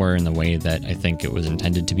much more in the way that I think it was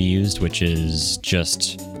intended to be used, which is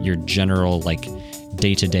just your general like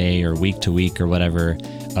day-to-day or week-to-week or whatever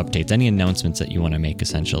updates, any announcements that you want to make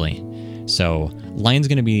essentially. So Line's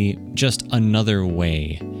going to be just another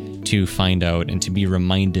way to find out and to be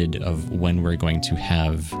reminded of when we're going to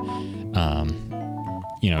have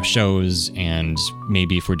shows, and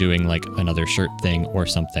maybe if we're doing like another shirt thing or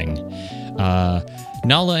something.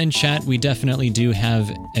 Nala in chat, we definitely do have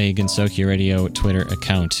a Gensoki Radio Twitter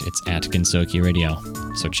account. It's at Gensoki Radio.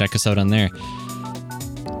 So check us out on there.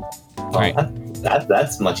 All right.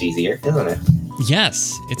 That's much easier, isn't it?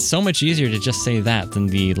 Yes, it's so much easier to just say that than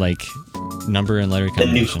the like number and letter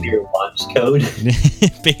combination. The nuclear launch code.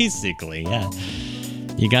 Basically, yeah.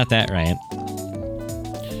 You got that right.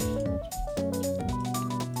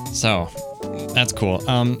 So, that's cool.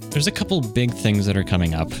 There's a couple big things that are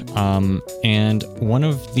coming up. And one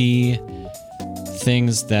of the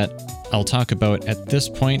things that I'll talk about at this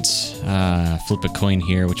point, flip a coin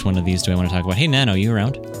here. Which one of these do I want to talk about? Hey, Nano, you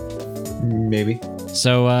around? Maybe.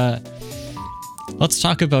 So, let's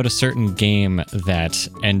talk about a certain game that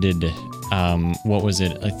ended, what was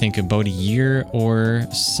it? I think about a year or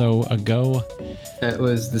so ago. It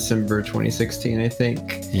was December 2016, I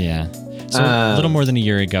think. Yeah. So a little more than a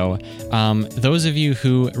year ago. Those of you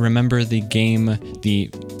who remember the game, the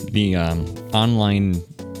online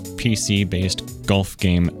PC-based golf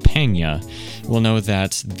game Pangea, will know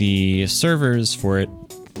that the servers for it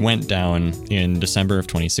went down in December of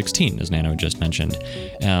 2016, as Nano just mentioned.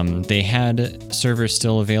 They had servers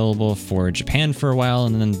still available for Japan for a while,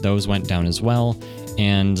 and then those went down as well.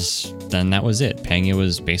 And then that was it. Pangea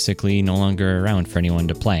was basically no longer around for anyone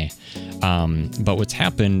to play. But what's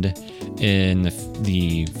happened in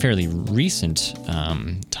the fairly recent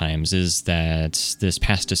times is that this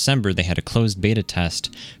past December they had a closed beta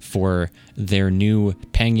test for their new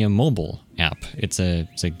Pangea mobile app. It's a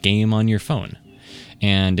game on your phone,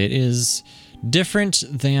 and it is different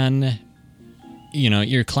than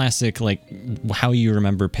your classic like how you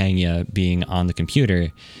remember Pangea being on the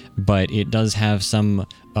computer, but it does have some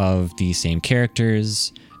of the same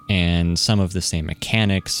characters and some of the same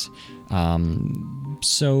mechanics.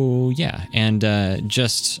 So yeah, and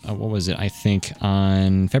what was it? I think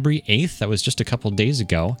on February 8th, that was just a couple days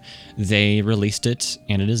ago, they released it,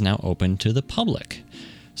 and it is now open to the public.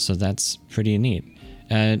 So that's pretty neat.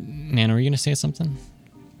 Nana, were you gonna say something?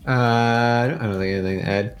 I don't think anything to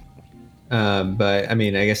add. But I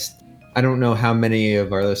mean, I guess I don't know how many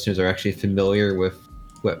of our listeners are actually familiar with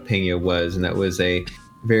what Pangea was, and that was a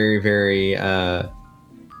very, very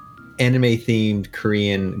anime-themed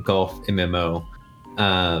Korean golf MMO,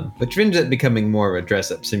 which ended up becoming more of a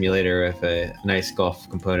dress-up simulator with a nice golf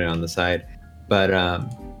component on the side. But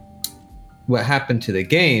what happened to the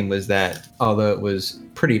game was that although it was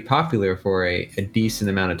pretty popular for a decent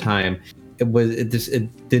amount of time, it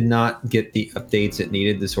did not get the updates it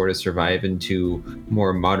needed to sort of survive into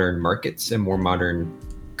more modern markets and more modern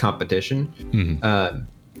competition. Mm-hmm.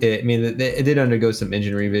 It did undergo some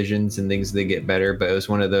engine revisions and things that get better, but it was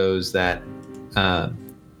one of those that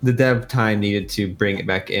the dev time needed to bring it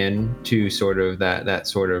back in to sort of that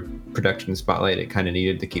sort of production spotlight it kind of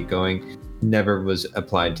needed to keep going. Never was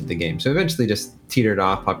applied to the game. So eventually just teetered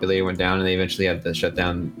off, popularity went down, and they eventually had to shut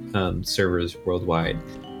down servers worldwide.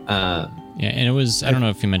 Yeah, and it was, I don't know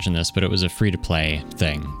if you mentioned this, but it was a free-to-play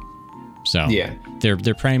thing. So yeah,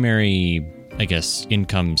 their primary, I guess,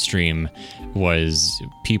 income stream was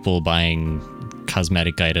people buying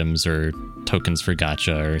cosmetic items or tokens for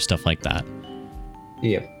gacha or stuff like that.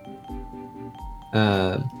 Yeah.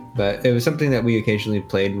 But it was something that we occasionally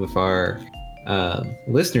played with our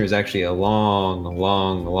listeners actually a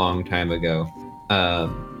long time ago.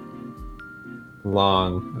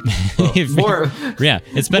 More. Yeah,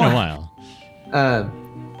 it's been a while.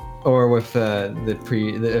 Or with the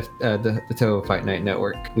Toho Fight Night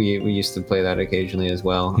Network, we used to play that occasionally as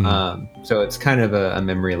well. Mm-hmm. So it's kind of a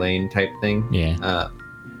memory lane type thing. Yeah.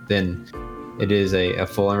 Then it is a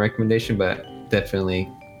full-on recommendation, but definitely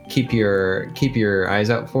keep your eyes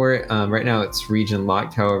out for it. Right now it's region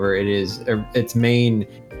locked. However, its main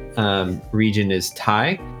region is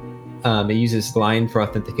Thai. It uses Line for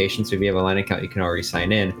authentication, so if you have a Line account, you can already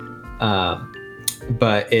sign in.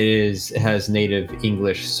 but it has native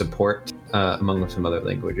English support among some other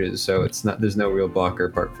languages. So there's no real blocker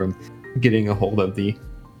apart from getting a hold of the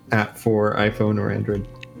app for iPhone or Android.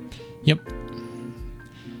 Yep.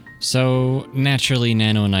 So naturally,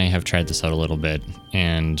 Nano and I have tried this out a little bit,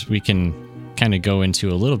 and we can kind of go into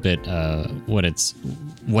a little bit what it's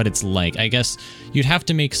like. I guess you'd have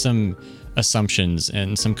to make some assumptions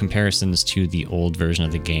and some comparisons to the old version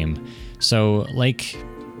of the game. So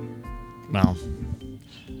well,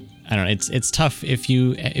 I don't know. It's tough if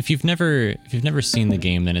you've never seen the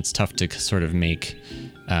game, then it's tough to sort of make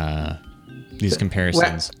these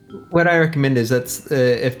comparisons. What I recommend is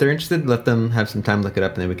if they're interested, let them have some time to look it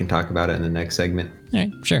up, and then we can talk about it in the next segment. All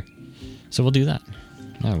right, sure. So we'll do that.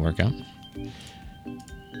 That'll work out.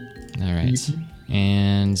 All right.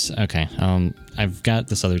 And okay, I've got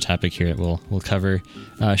this other topic here that we'll cover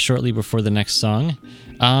shortly before the next song.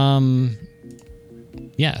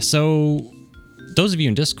 Yeah, so those of you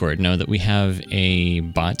in Discord know that we have a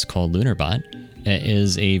bot called LunarBot. It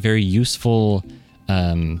is a very useful,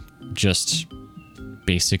 just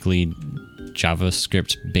basically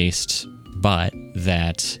JavaScript-based bot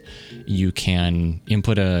that you can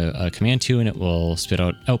input a command to, and it will spit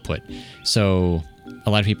out output. So a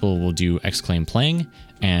lot of people will do exclaim playing,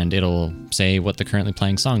 and it'll say what the currently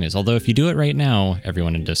playing song is. Although if you do it right now,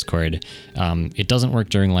 everyone in Discord, it doesn't work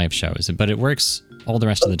during live shows, but it works all the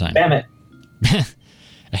rest of the time. Damn it.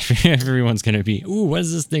 Everyone's going to be, ooh, what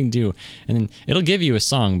does this thing do? And then it'll give you a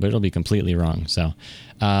song, but it'll be completely wrong.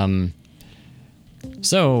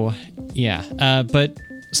 So yeah, but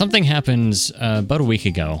something happened about a week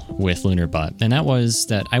ago with LunarBot, and that was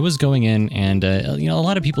that I was going in, and a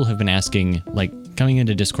lot of people have been asking, like, coming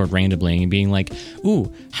into Discord randomly and being like,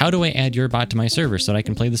 ooh, how do I add your bot to my server so that I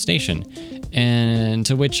can play the station? And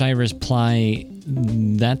to which I reply,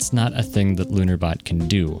 that's not a thing that LunarBot can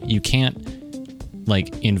do. You can't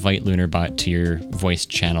like invite LunarBot to your voice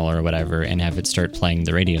channel or whatever and have it start playing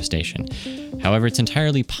the radio station. However, it's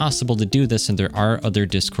entirely possible to do this, and there are other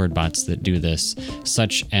Discord bots that do this,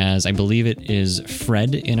 such as, I believe it is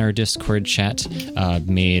Fred in our Discord chat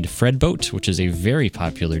made Fredboat, which is a very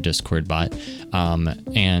popular Discord bot,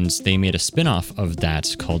 and they made a spin-off of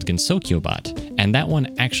that called Gensokyo bot, and that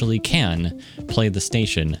one actually can play the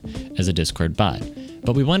station as a Discord bot.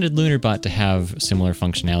 But we wanted LunarBot to have similar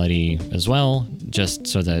functionality as well, just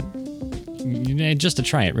so that, just to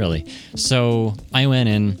try it, really. So I went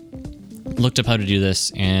in, looked up how to do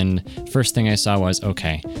this, and first thing I saw was,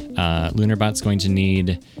 okay, LunarBot's going to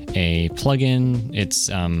need a plugin. It's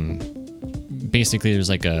basically there's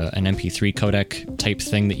like an MP3 codec type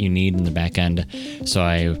thing that you need in the back end. So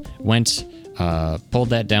I went, pulled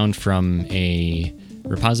that down from a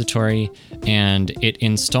repository, and it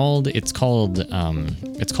installed. It's called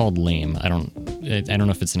Lame. I don't know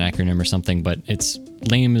if it's an acronym or something, but it's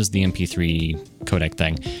Lame is the MP3 codec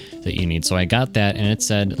thing that you need. So I got that, and it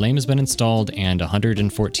said Lame has been installed, and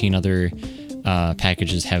 114 other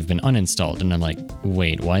packages have been uninstalled. And I'm like,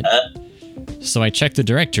 wait, what? So I checked the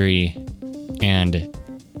directory, and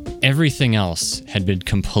everything else had been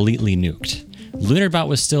completely nuked. LunarBot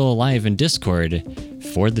was still alive in Discord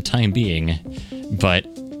for the time being, but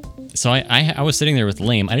so I was sitting there with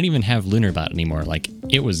Lame. I didn't even have LunarBot anymore. Like,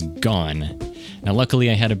 it was gone. Now, luckily,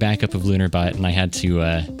 I had a backup of LunarBot, and I had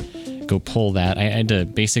to go pull that. I had to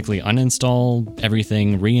basically uninstall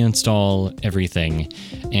everything, reinstall everything,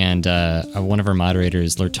 and one of our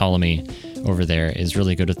moderators, Lord Ptolemy, over there is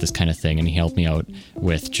really good at this kind of thing, and he helped me out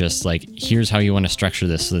with just like, here's how you want to structure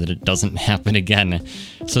this so that it doesn't happen again.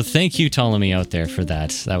 So thank you, Ptolemy, out there for that.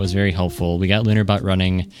 That was very helpful. We got LunarBot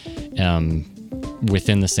running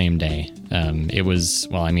within the same day. It was,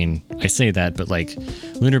 well, I mean, I say that, but like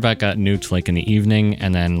LunarBot got nuked like in the evening,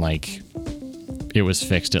 and then like it was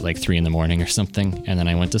fixed at like 3 a.m. or something, and then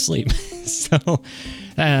I went to sleep. So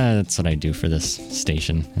that's what I do for this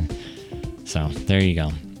station. So there you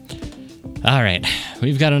go. All right,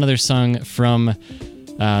 we've got another song from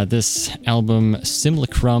this album,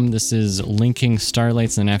 Simulacrum. This is Linking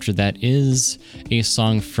Starlights, and after that is a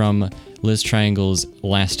song from Liz Triangle's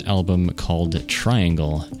last album called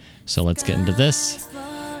Triangle. So let's get into this,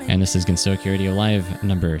 and this is Gensokyo Radio Live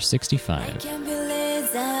number 65. Can't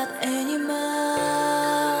believe that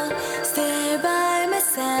anymore. Stay by my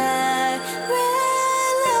side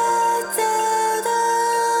when lights are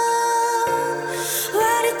down.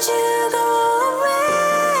 Why did you go away?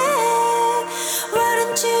 Why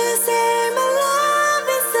don't you say my love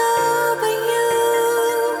is over you?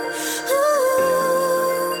 Ooh,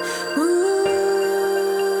 ooh.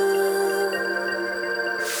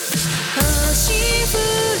 星降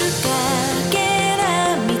るかけら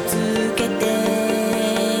見つけて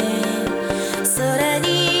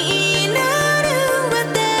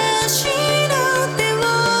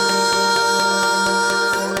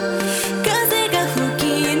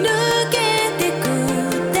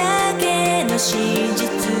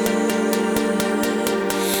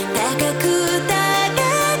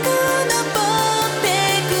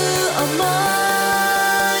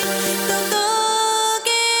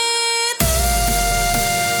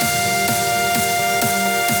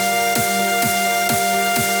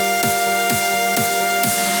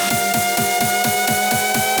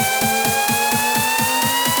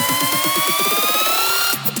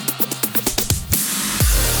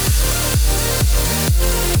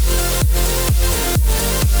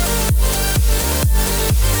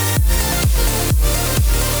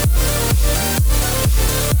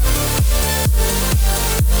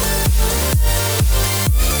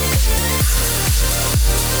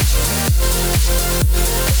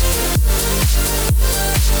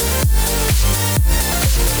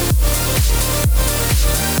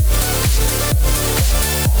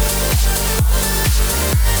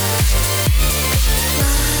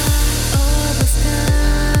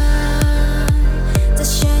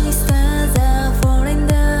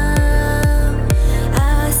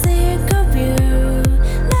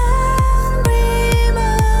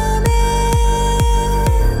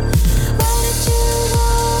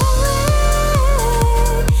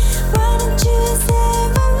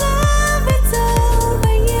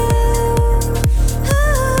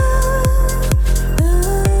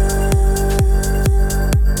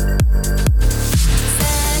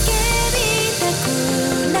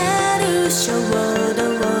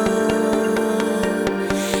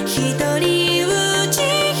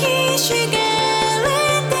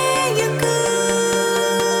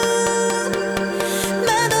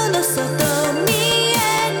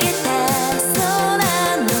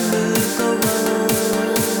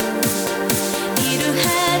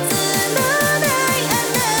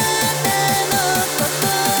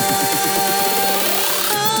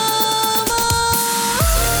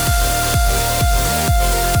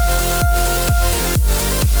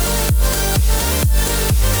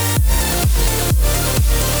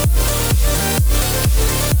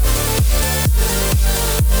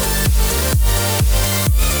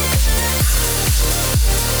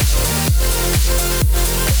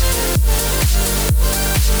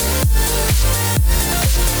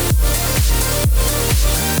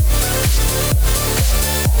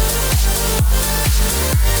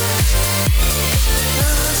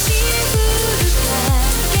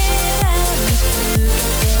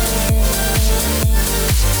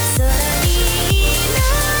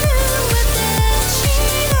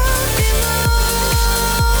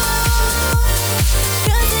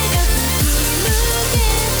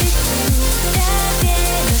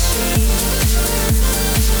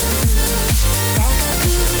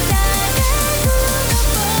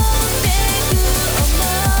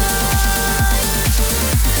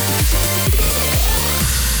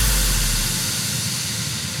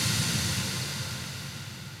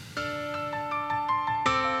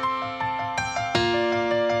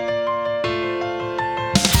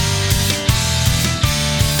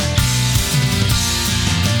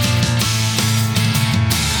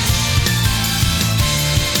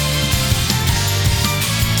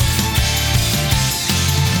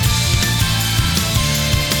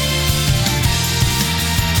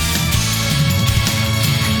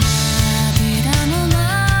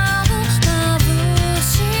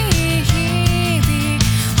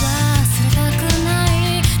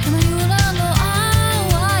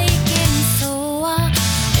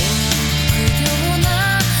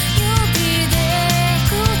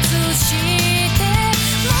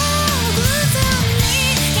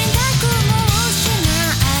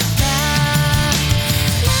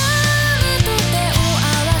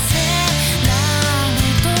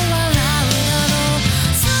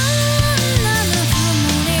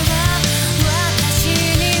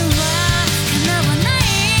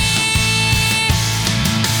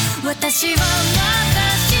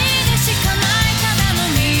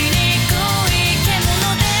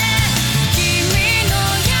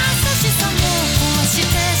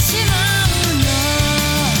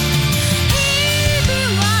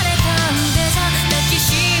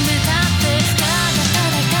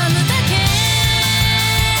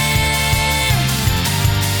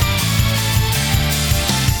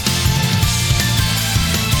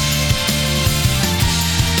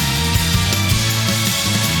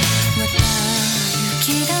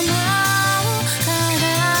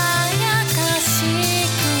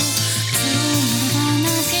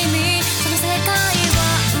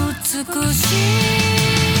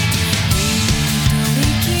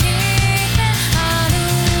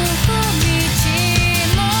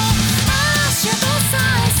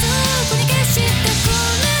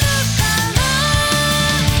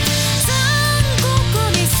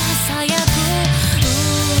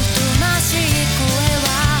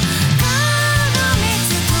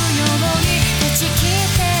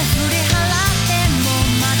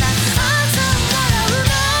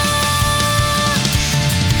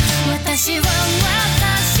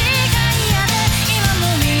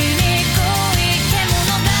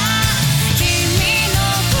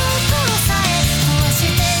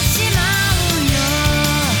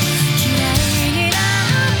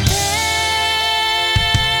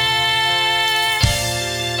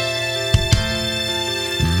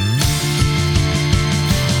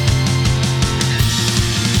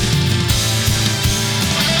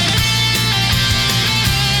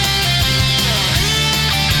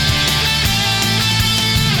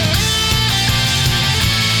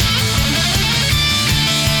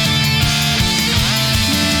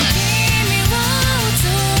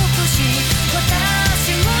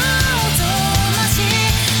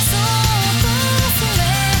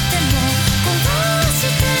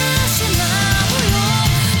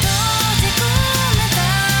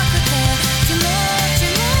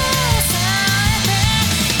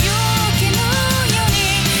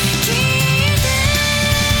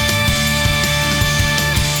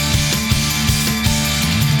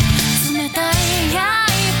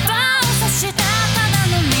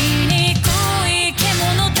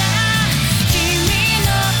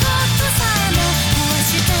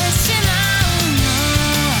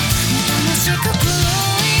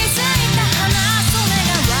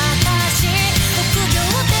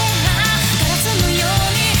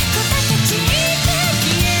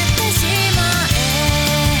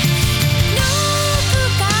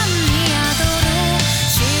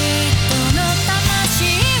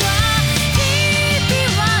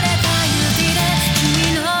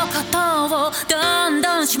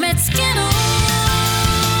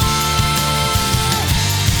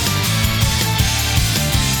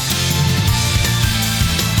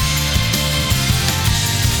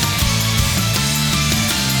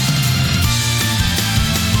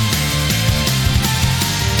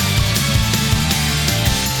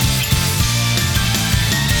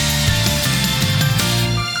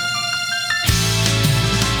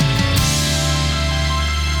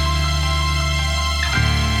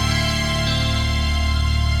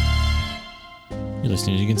You're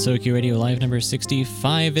listening to Gensokyo Radio Live number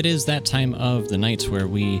 65. It is that time of the night where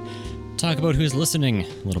we talk about who's listening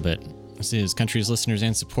a little bit. This is country's listeners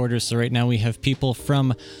and supporters. So right now we have people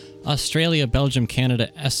from Australia, Belgium,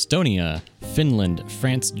 Canada, Estonia, Finland,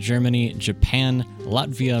 France, Germany, Japan,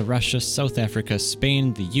 Latvia, Russia, South Africa,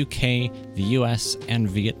 Spain, the UK, the US, and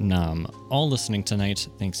Vietnam. All listening tonight.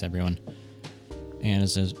 Thanks, everyone. And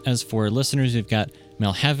as for listeners, we've got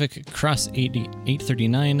Mel Havoc, Cross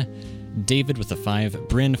 839, David with a 5,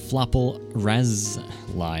 Bryn, Flopple,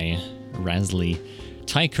 Razly,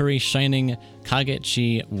 Tai Curry, Shining,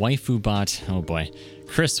 Kagechi, Waifu Bot, oh boy,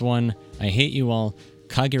 Chris 1, I Hate You All,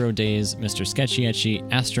 Kagero Days, Mr. Sketchy Etchy,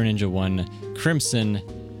 Astro Ninja 1, Crimson,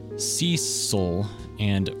 Sea Soul,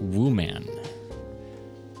 and Wooman.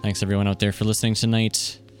 Thanks everyone out there for listening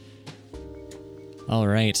tonight. All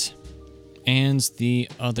right. And the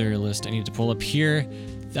other list I need to pull up here.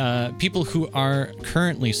 People who are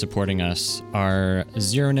currently supporting us are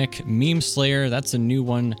Zeronic, Meme Slayer, that's a new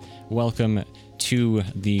one. Welcome to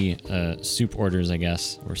the soup orders, I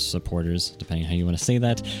guess, or supporters, depending how you want to say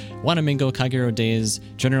that. Wanamingo, Kagero Days,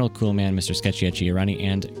 General Coolman, Mr. Sketchy Etchy Irani,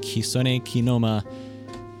 and Kisone Kinoma.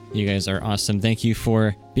 You guys are awesome. Thank you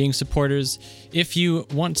for being supporters. If you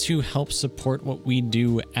want to help support what we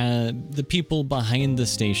do, the people behind the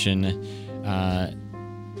station,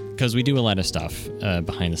 because we do a lot of stuff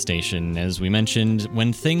behind the station. As we mentioned,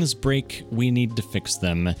 when things break, we need to fix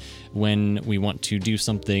them. When we want to do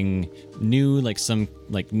something new, like some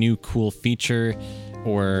new cool feature,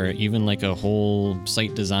 or even like a whole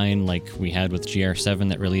site design like we had with GR7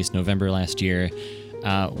 that released November last year,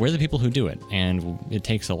 we're the people who do it, and it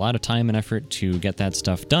takes a lot of time and effort to get that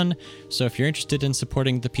stuff done. So if you're interested in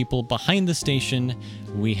supporting the people behind the station,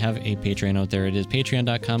 we have a Patreon out there. It is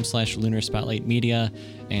patreon.com/Lunar Spotlight Media,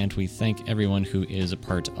 and we thank everyone who is a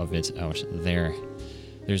part of it out there.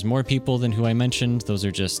 There's more people than who I mentioned. Those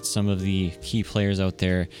are just some of the key players out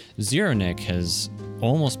there. Zeronic has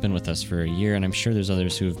almost been with us for a year, and I'm sure there's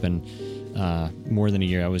others who have been more than a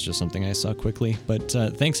year. That was just something I saw quickly. But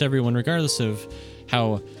thanks everyone, regardless of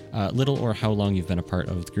how little or how long you've been a part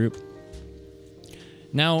of the group.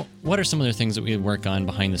 Now, what are some of the things that we work on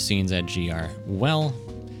behind the scenes at GR? Well,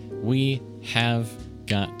 we have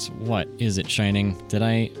got, what is it, Shining?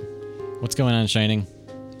 What's going on, Shining?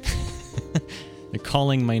 They're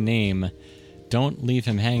calling my name. Don't leave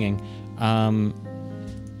him hanging.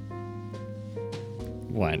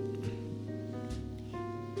 What?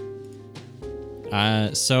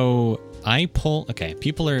 So I poll. Okay,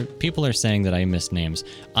 people are saying that I missed names.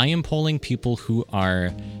 I am polling people who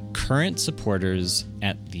are current supporters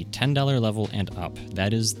at the $10 level and up.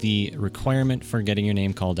 That is the requirement for getting your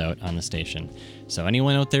name called out on the station. So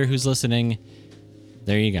anyone out there who's listening,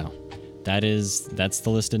 there you go. That's the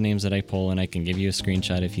list of names that I poll, and I can give you a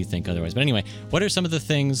screenshot if you think otherwise. But anyway, what are some of the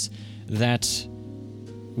things that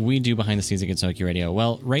we do behind the scenes at Gensokyo Radio?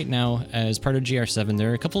 Well, right now, as part of GR7,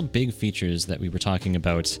 there are a couple big features that we were talking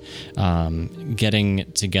about getting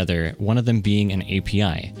together, one of them being an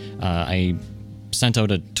API. I sent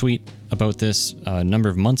out a tweet about this a number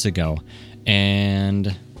of months ago,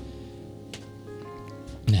 and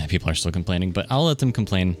people are still complaining, but I'll let them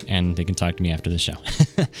complain, and they can talk to me after the show.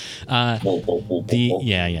 So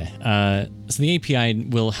the API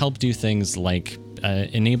will help do things like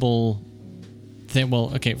enable...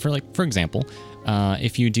 for example,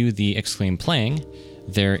 if you do the exclaim playing,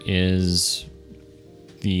 there is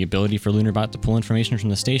the ability for LunarBot to pull information from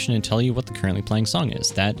the station and tell you what the currently playing song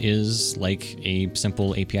is. That is like a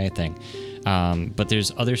simple API thing. But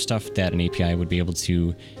there's other stuff that an API would be able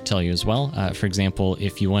to tell you as well. For example,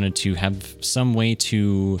 if you wanted to have some way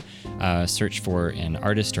to search for an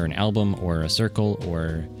artist or an album or a circle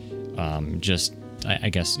or just...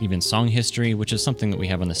 I guess even song history, which is something that we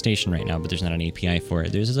have on the station right now, but there's not an API for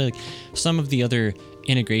it. There's like some of the other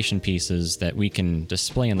integration pieces that we can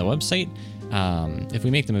display on the website. If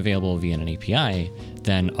we make them available via an API,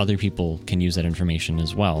 then other people can use that information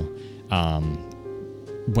as well.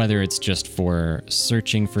 Whether it's just for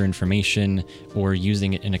searching for information or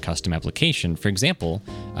using it in a custom application. For example,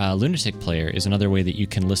 Lunatic Player is another way that you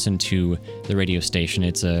can listen to the radio station.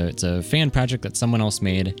 It's a fan project that someone else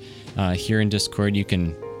made here in Discord. You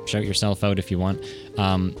can shout yourself out if you want,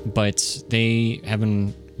 but they have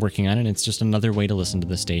been working on it. It's just another way to listen to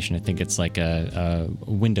the station. I think it's like a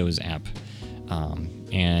Windows app,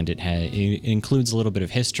 and it includes a little bit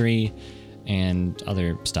of history and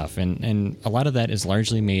other stuff, and a lot of that is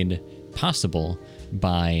largely made possible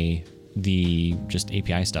by the just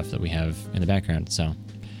API stuff that we have in the background. So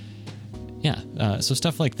so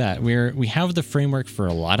stuff like that. We have the framework for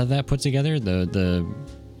a lot of that put together. The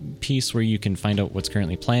piece where you can find out what's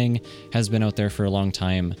currently playing has been out there for a long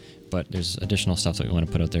time, but there's additional stuff that we want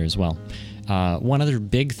to put out there as well. One other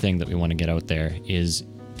big thing that we want to get out there is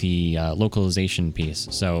the localization piece.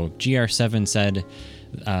 So GR7 said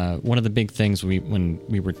one of the big things when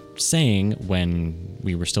we were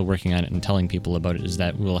still working on it and telling people about it is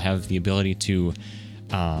that we'll have the ability to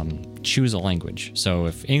choose a language. So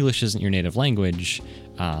if English isn't your native language,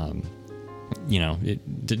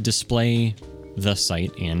 display the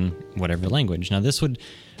site in whatever language. Now this would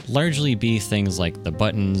largely be things like the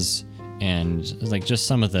buttons and like just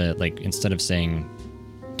some of the, like, instead of saying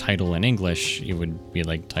title in English, it would be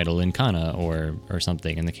like title in kana or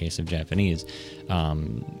something in the case of Japanese.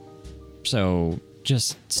 So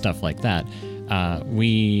just stuff like that.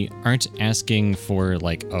 We aren't asking for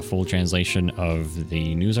like a full translation of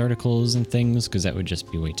the news articles and things because that would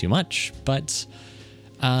just be way too much, but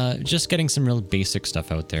just getting some real basic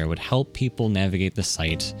stuff out there would help people navigate the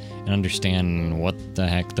site and understand what the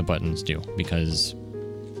heck the buttons do, because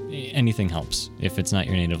anything helps. If it's not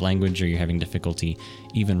your native language or you're having difficulty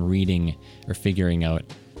even reading or figuring out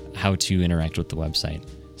how to interact with the website.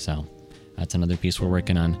 So that's another piece we're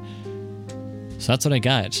working on. So that's what I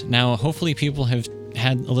got. Now, hopefully people have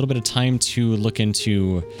had a little bit of time to look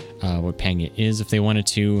into what Pangia is if they wanted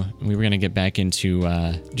to. We were going to get back into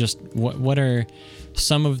just what are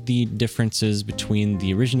some of the differences between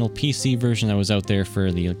the original PC version that was out there for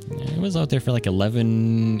like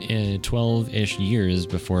 11, 12-ish years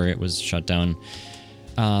before it was shut down.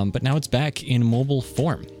 But now it's back in mobile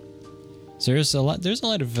form. So there's a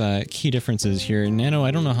lot of key differences here. Nano, I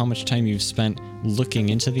don't know how much time you've spent looking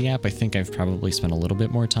into the app. I think I've probably spent a little bit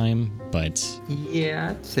more time, but...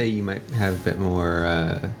 Yeah, I'd say you might have a bit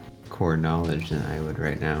more core knowledge than I would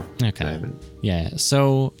right now. Okay. Yeah,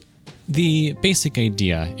 so the basic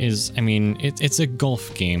idea is, I mean, it's a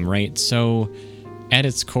golf game, right? So at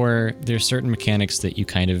its core, there's certain mechanics that you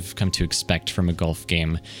kind of come to expect from a golf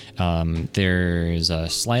game. There's a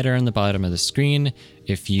slider on the bottom of the screen.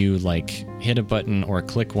 If you like hit a button or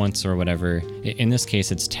click once or whatever, in this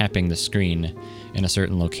case it's tapping the screen in a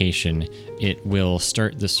certain location, it will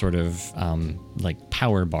start this sort of like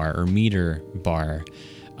power bar or meter bar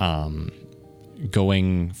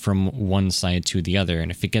going from one side to the other. And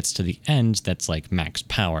if it gets to the end, that's like max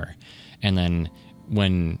power. And then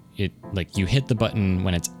when it, like, you hit the button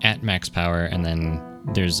when it's at max power, and then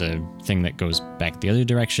there's a thing that goes back the other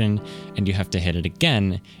direction, and you have to hit it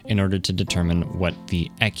again in order to determine what the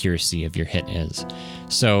accuracy of your hit is.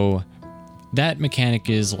 So that mechanic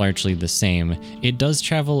is largely the same. It does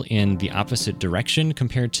travel in the opposite direction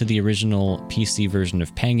compared to the original PC version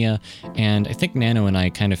of Pangia, and I think Nano and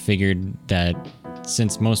I kind of figured that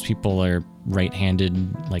since most people are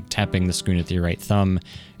right-handed, like tapping the screen with your right thumb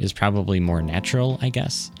is probably more natural, I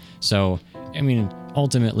guess. So, I mean,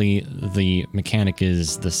 ultimately the mechanic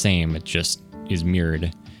is the same, it just is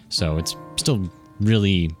mirrored. So it's still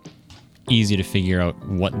really easy to figure out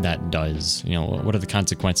what that does. You know, what are the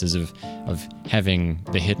consequences of having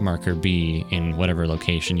the hit marker be in whatever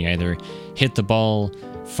location. You either hit the ball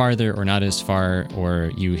farther or not as far,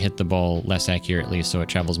 or you hit the ball less accurately so it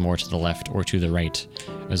travels more to the left or to the right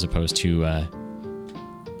as opposed to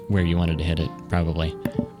where you wanted to hit it, probably.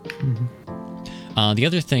 Mm-hmm. The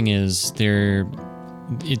other thing is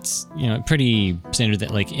it's, you know, pretty standard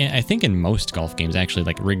that, like, I think in most golf games actually,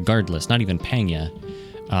 like, regardless, not even Pangia,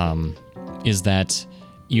 is that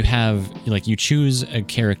you have, like, you choose a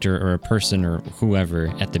character or a person or whoever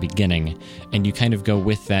at the beginning, and you kind of go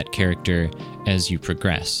with that character as you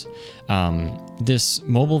progress. This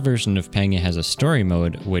mobile version of Pangia has a story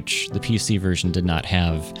mode, which the PC version did not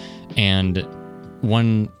have. And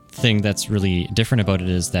one thing that's really different about it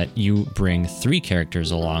is that you bring 3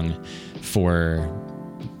 characters along for,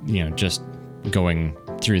 you know, just going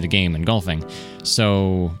through the game and golfing.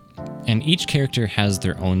 So, and each character has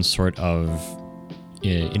their own sort of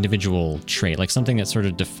individual trait, like something that sort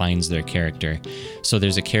of defines their character. So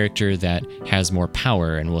there's a character that has more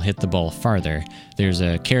power and will hit the ball farther. There's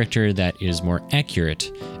a character that is more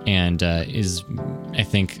accurate and is, I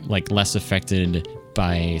think, like less affected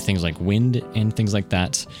by things like wind and things like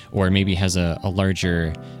that, or maybe has a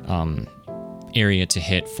larger area to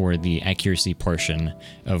hit for the accuracy portion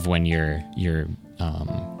of when you're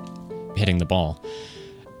hitting the ball.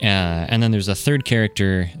 And then there's a third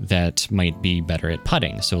character that might be better at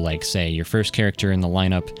putting. So, like, say your first character in the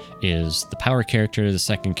lineup is the power character, the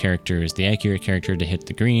second character is the accurate character to hit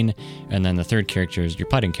the green, and then the third character is your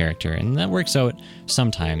putting character. And that works out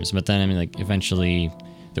sometimes, but then, I mean, like, eventually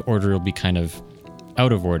the order will be kind of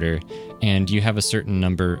out of order, and you have a certain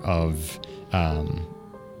number of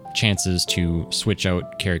chances to switch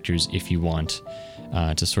out characters if you want.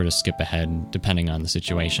 to sort of skip ahead depending on the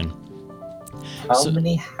situation. How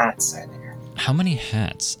many hats are there? How many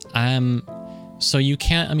hats? So you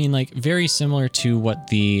can't, I mean, like, very similar to what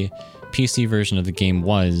the PC version of the game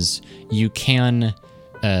was, you can,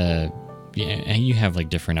 you have like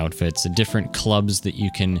different outfits, different clubs that you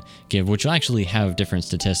can give, which will actually have different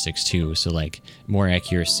statistics too. So like more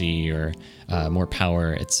accuracy or more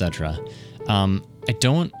power, etc. I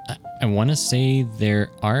want to say there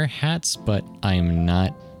are hats, but I'm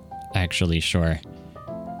not actually sure.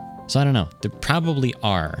 So I don't know. There probably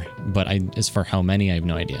are, but as for how many, I have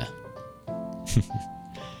no idea.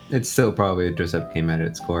 It's still probably a dress-up game at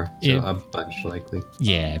its core, so a bunch likely.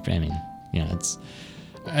 Yeah, I mean, it's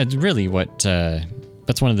really what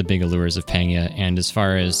that's one of the big allures of Pangia. And as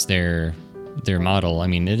far as their model, I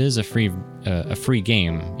mean, it is a free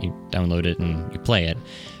game. You download it and you play it,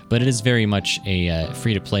 but it is very much a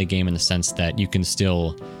free-to-play game in the sense that you can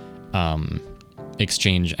still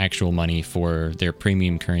exchange actual money for their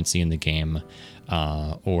premium currency in the game,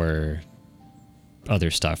 or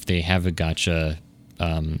other stuff. They have a gacha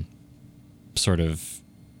sort of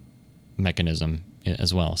mechanism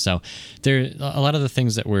as well. So there, a lot of the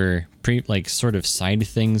things that were sort of side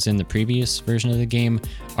things in the previous version of the game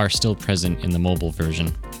are still present in the mobile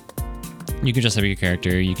version. You can just have your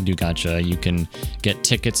character, you can do gacha, you can get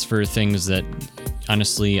tickets for things that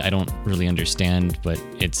honestly I don't really understand, but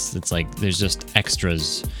it's like there's just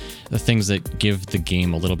extras, the things that give the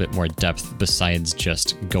game a little bit more depth besides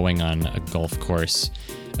just going on a golf course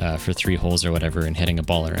for 3 holes or whatever and hitting a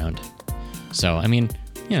ball around. So I mean,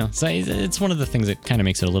 so it's one of the things that kind of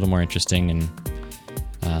makes it a little more interesting, and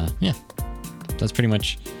that's pretty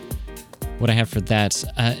much what I have for that.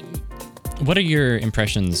 What are your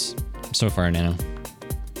impressions so far, Nano?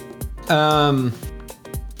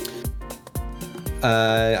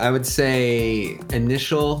 I would say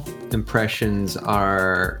initial impressions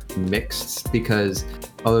are mixed, because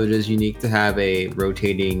although it is unique to have a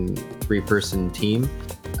rotating 3-person team,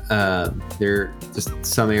 there are just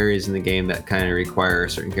some areas in the game that kind of require a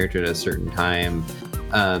certain character at a certain time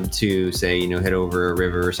to say, head over a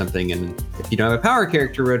river or something. And if you don't have a power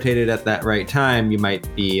character rotated at that right time, you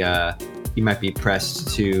might be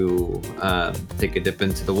pressed to take a dip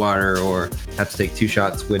into the water, or have to take 2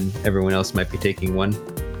 shots when everyone else might be taking 1.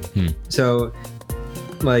 So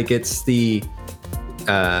like it's the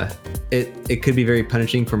it could be very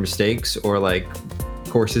punishing for mistakes, or like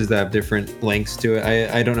courses that have different lengths to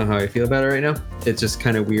it. I don't know how I feel about it right now. It's just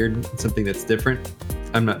kind of weird. It's something that's different.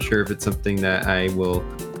 I'm not sure if it's something that I will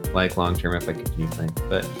like long term if I continue playing,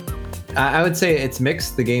 but I would say it's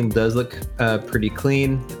mixed. The game does look pretty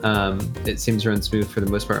clean. It seems to run smooth for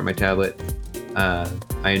the most part on my tablet.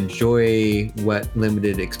 I enjoy what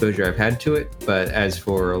limited exposure I've had to it, but as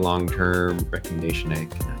for a long-term recommendation, I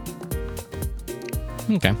cannot.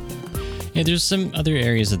 Okay. Yeah, there's some other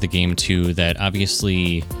areas of the game too that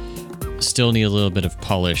obviously still need a little bit of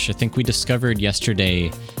polish. I think we discovered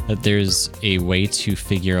yesterday that there's a way to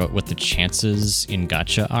figure out what the chances in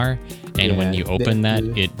gacha are, and when you open that,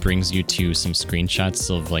 it brings you to some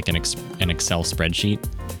screenshots of like an Excel spreadsheet.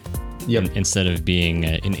 Yep. Instead of being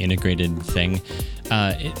an integrated thing.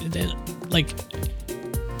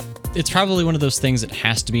 It's probably one of those things that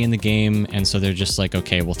has to be in the game, and so they're just like,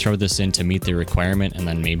 okay, we'll throw this in to meet the requirement, and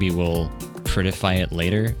then maybe we'll prettify it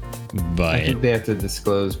later. But I think they have to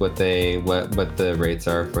disclose what the rates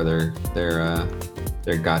are for their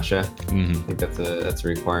gacha. Mm-hmm. I think that's a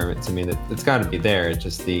requirement. I mean, it's got to be there. It's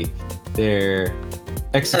just their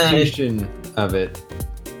execution of it.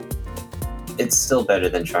 It's still better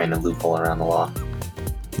than trying to loophole around the law.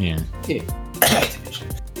 Yeah.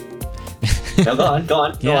 No, go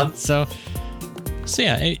on. So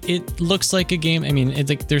yeah, it looks like a game. I mean, it's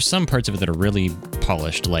like there's some parts of it that are really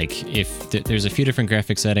polished. Like if there's a few different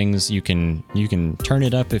graphic settings, you can turn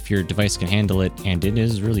it up if your device can handle it, and it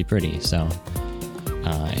is really pretty. So,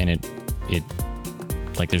 and it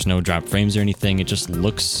like there's no drop frames or anything. It just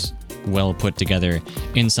looks well put together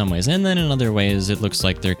in some ways, and then in other ways it looks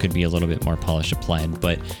like there could be a little bit more polish applied.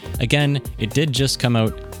 But again, it did just come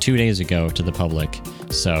out 2 days ago to the public,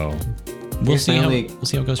 so we'll see how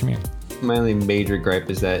it goes from here. My only major gripe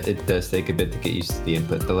is that it does take a bit to get used to the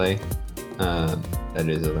input delay. That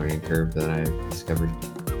is a learning curve that I discovered,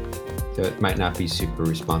 so it might not be super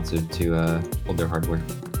responsive to older hardware.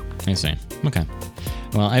 I see. Okay.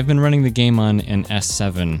 Well, I've been running the game on an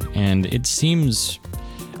S7, and it seems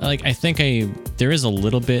like there is a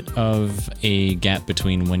little bit of a gap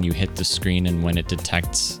between when you hit the screen and when it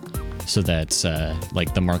detects, so that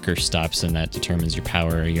like the marker stops and that determines your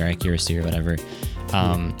power or your accuracy or whatever.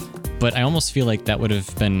 But I almost feel like that would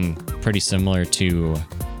have been pretty similar to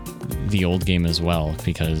the old game as well,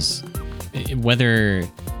 because whether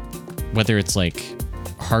it's like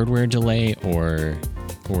hardware delay or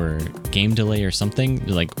game delay or something,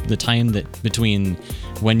 like the time that between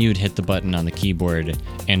when you'd hit the button on the keyboard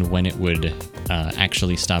and when it would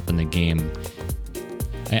actually stop in the game,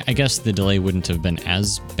 I guess the delay wouldn't have been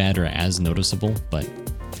as bad or as noticeable, but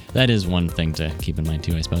that is one thing to keep in mind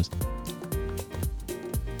too, I suppose.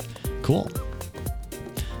 Cool.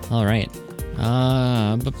 All right.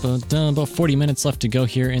 About 40 minutes left to go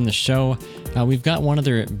here in the show. We've got one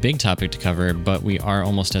other big topic to cover, but we are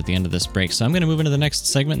almost at the end of this break. So I'm going to move into the next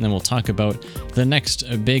segment, and then we'll talk about the next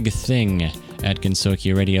big thing at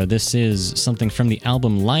Gensokyo Radio. This is something from the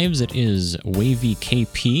album Lives. It is Wavy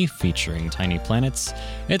KP featuring Tiny Planets.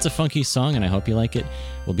 It's a funky song, and I hope you like it.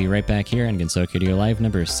 We'll be right back here on Gensokyo Radio Live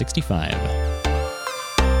number 65.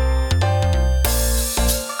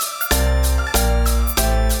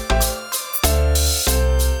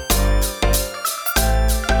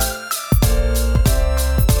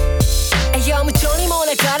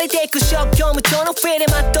 職業無調のフィル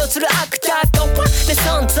マットするアクターがで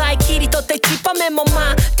存在切り取って一場面も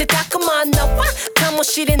待ってたくまんなわかも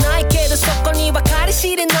しれないけどそこにはかり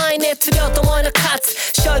知れない熱量と思いの勝つ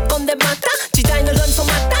背負い込んでまた時代の色に染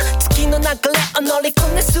まった月の流れを乗り込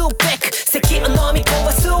んですべく席を飲み壊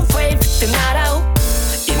すウェーブって習う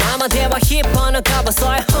今まではヒップホップのカバー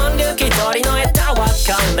そういう本流気取りの枝は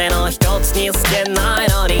関連の一つにつけない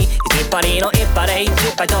のに一針の一針で一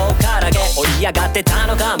杯とからげ追い上がってた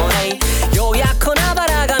のかもねようやく海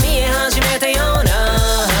原が見え始めたような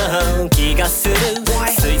気がする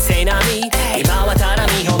水星並み今はただ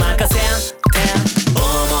身を任せて思い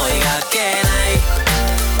がけない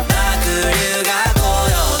濁流が来よ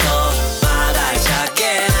うとまだいちゃけ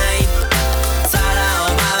ない皿を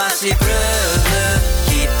回しプルー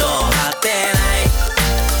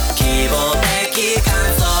希望的観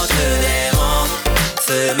測でも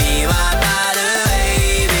澄み渡る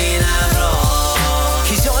鋭利なフロー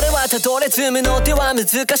非常ではたどれ積むのでは難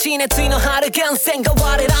しい熱意の張る源泉が我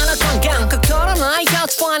らの根源心ないや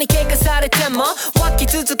つはに怪我されても湧き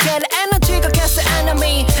続けるエナジーが消すエナ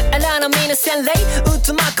ミーエラの身の洗礼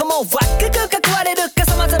渦巻くも若く囲われるか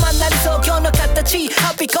様々な理想郷の形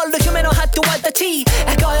ハッピーコール夢のハットワッタチ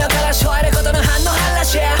今夜からしょえることの反応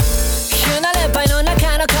話急な連敗の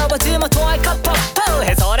中の顔は地元はカップ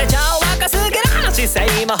へそれじゃ若すぎる話せ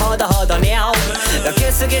今ほどほどにロ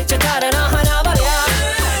ケすぎちゃ誰の花々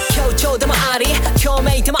強調でもあり共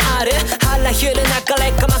鳴でもある腹ゆる中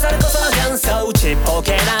劣化勝るこその幻想ちっぽ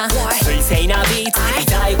けな水星なビーツ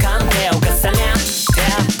痛い感手を重ねて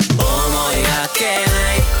思いがけない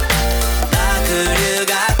濁流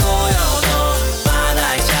が来ようとま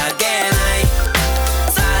だいちゃけない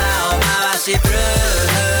皿を回しプルー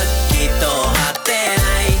きっと張ってな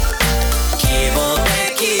い希望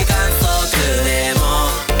的観測でも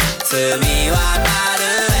澄み渡る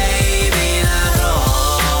鋭利なフロ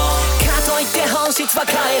ーかといって本質は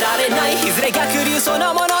変えられないいずれ逆流そ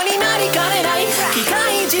のものになりかねない機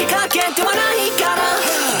械時間限定はないから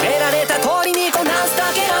決められた通りにこなす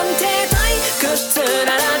だけなんて退屈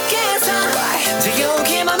なだけさ自由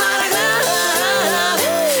気ままだな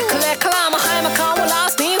これからもハイマー変わら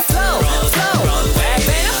ずにフロー思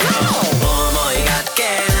いがけ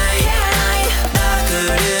ない濁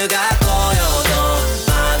流が来ようと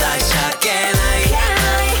まだいちゃけない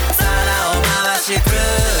皿を回しプルー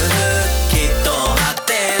きっと張っ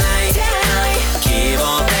てない希望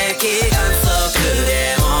的観測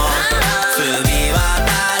でも澄み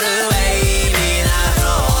渡る鋭利なフロー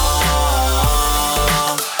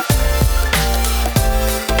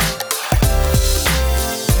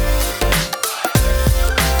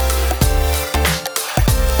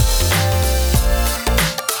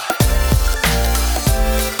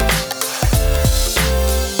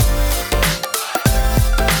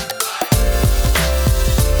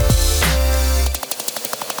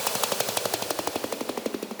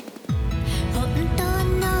本当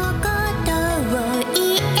のことを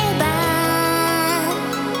言えば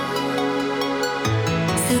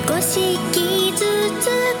少し傷つ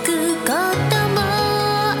くことも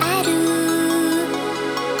ある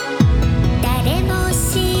誰も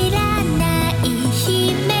知らない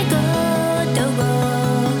秘め事を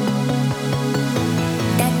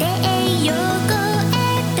縦へ横へ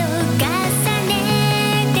と重ね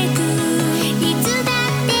てくいつだっ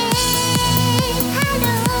てハロ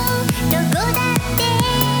ーどこだって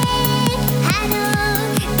ハロ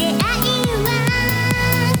ー出会いは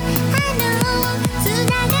ハローつ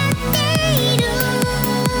ながっている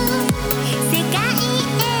世界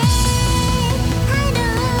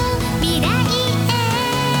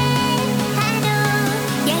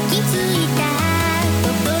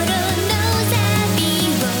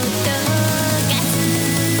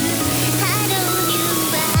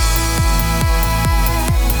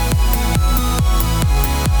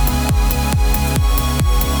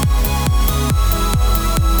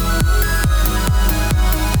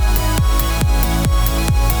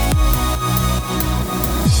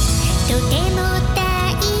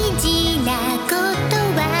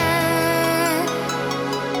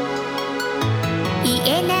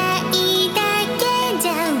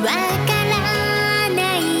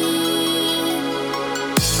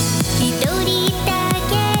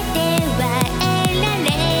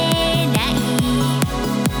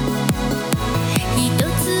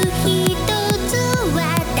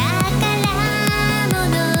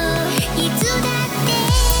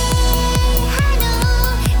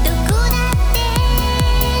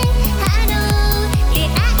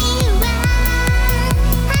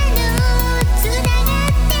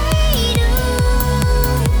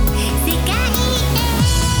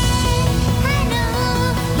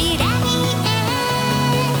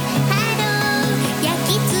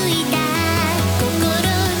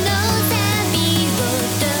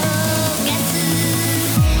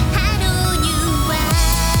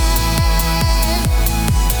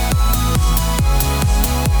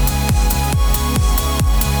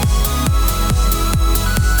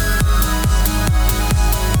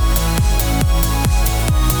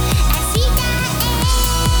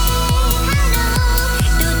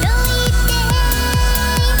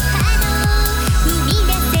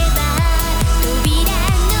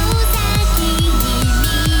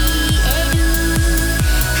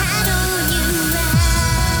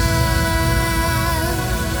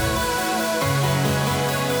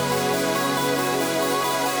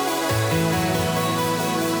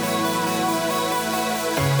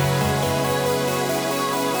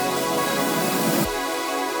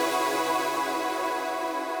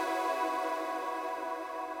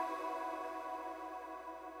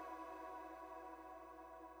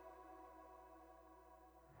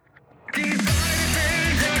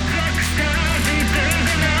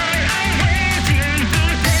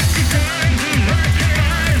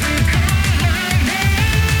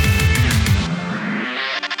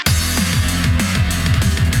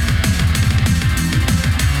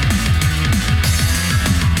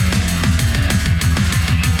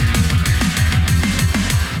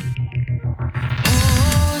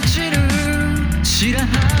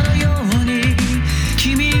葉のように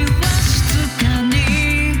君は静かに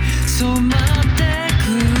染まってく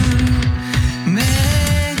め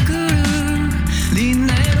ぐる輪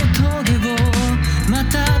廻の棘をま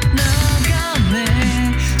た眺め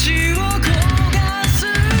血を焦がす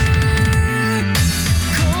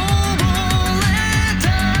こぼれた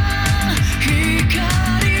光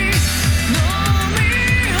飲み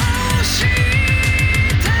干し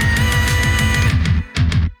て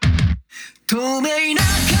透明な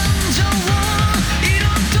感情を彩る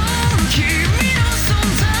君の存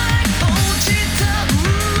在落ちた運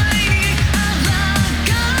命に抗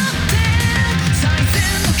って最善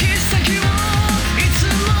の切っ先をいつ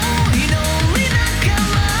も祈りなが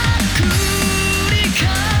ら繰り返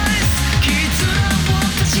す絆を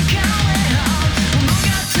確かめ合う物語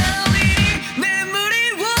に眠り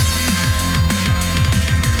を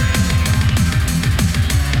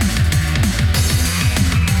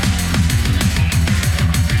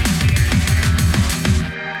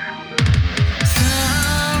さ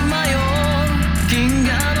まよう銀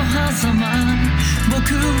河の狭間僕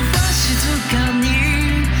は静かに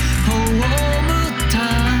葬った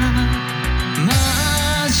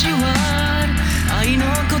交わる愛の言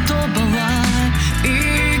葉は幾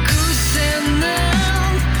千年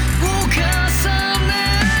を重ね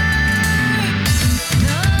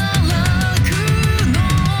奈落の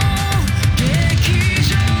劇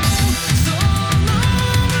場その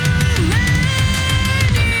胸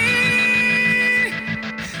に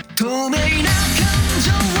透明な感情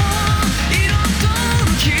を彩る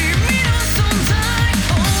君の存在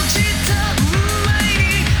落ちた運命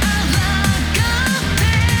に抗って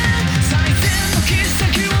最善の切っ先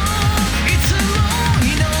をいつも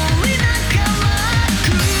祈りながら繰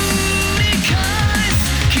り返す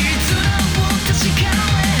絆を確か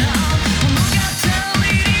め合う物語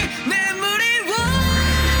に眠りを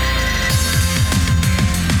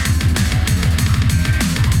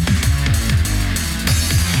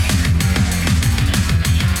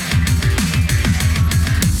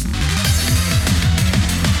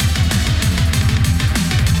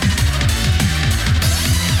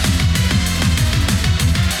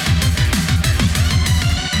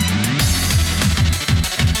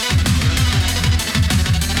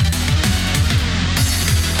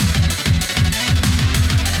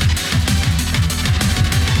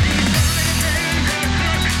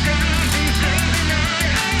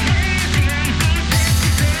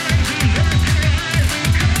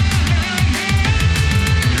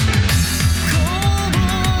こぼ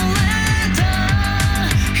れた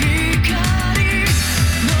光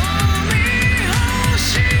飲み干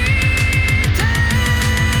して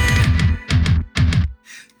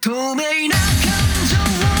透明な感情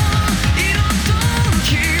を彩る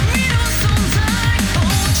君の存在落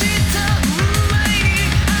ちた運命に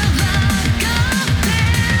抗って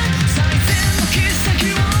最善の切っ先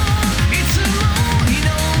をいつも祈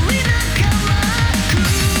りながら繰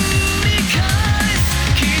り返す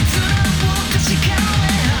絆を確かめ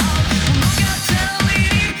合う物語に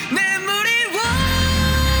眠りを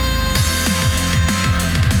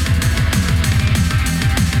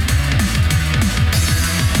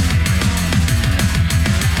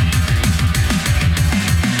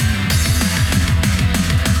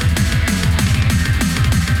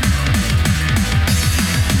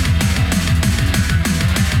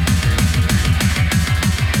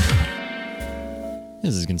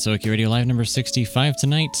This is Gensoki Radio Live number 65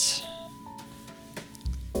 tonight.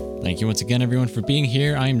 Thank you once again, everyone, for being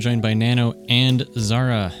here. I am joined by Nano and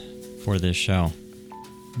Zara for this show.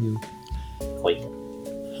 Wait.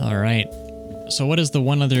 All right. So what is the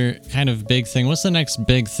one other kind of big thing? What's the next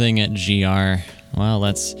big thing at GR? Well,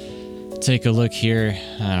 let's take a look here.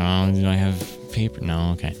 I don't know. Do I have paper?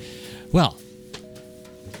 No. Okay. Well,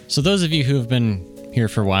 so those of you who have been here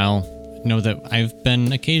for a while know that I've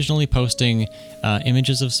been occasionally posting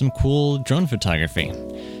images of some cool drone photography.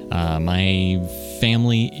 My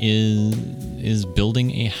family is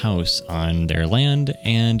building a house on their land,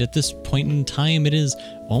 and at this point in time, it is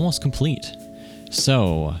almost complete.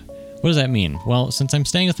 So, what does that mean? Well, since I'm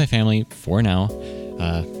staying with my family for now,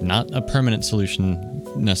 not a permanent solution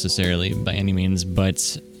necessarily by any means,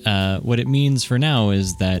 but what it means for now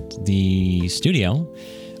is that the studio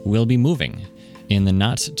will be moving in the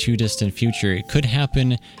not too distant future. It could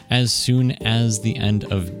happen as soon as the end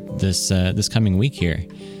of this coming week here.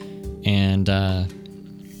 And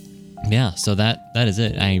yeah, so that is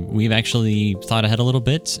it. We've actually thought ahead a little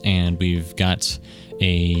bit, and we've got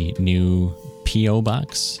a new PO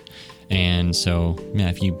box. And so yeah,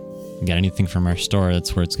 if you get anything from our store,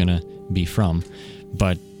 that's where it's gonna be from.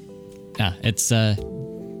 But yeah, it's that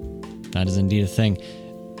is indeed a thing.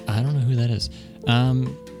 I don't know who that is.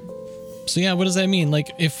 So yeah, what does that mean?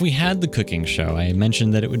 Like, if we had the cooking show, I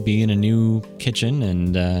mentioned that it would be in a new kitchen,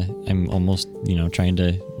 and I'm almost, trying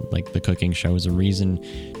to, like, the cooking show is a reason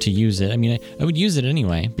to use it. I mean, I would use it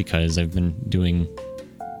anyway, because I've been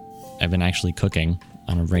actually cooking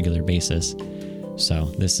on a regular basis. So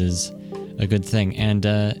this is a good thing. And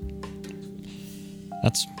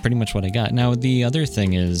that's pretty much what I got. Now, the other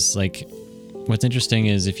thing is, like, what's interesting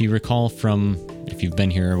is, if you recall from, if you've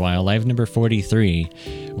been here a while, live number 43,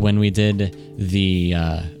 when we did the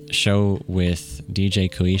show with DJ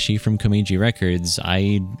Koishi from Komiji Records,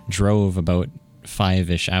 I drove about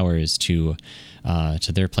 5-ish hours to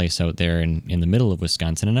their place out there in the middle of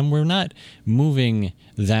Wisconsin, and we're not moving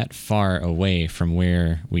that far away from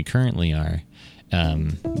where we currently are,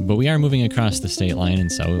 but we are moving across the state line,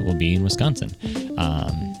 and so it will be in Wisconsin.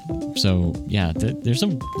 So yeah, there's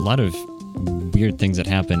a lot of weird things that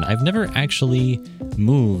happen. I've never actually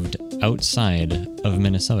moved outside of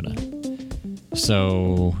Minnesota,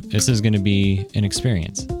 so this is going to be an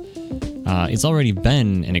experience. It's already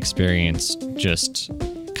been an experience just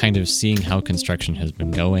kind of seeing how construction has been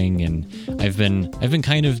going, and I've been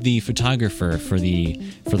kind of the photographer for the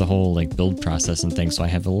whole, like, build process and things. So I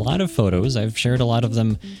have a lot of photos. I've shared a lot of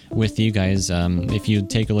them with you guys. If you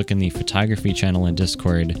take a look in the photography channel in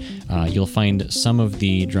Discord, you'll find some of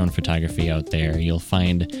the drone photography out there. You'll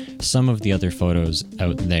find some of the other photos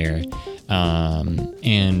out there.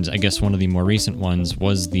 And I guess one of the more recent ones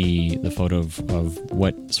was the photo of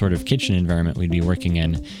what sort of kitchen environment we'd be working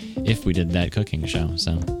in if we did that cooking show.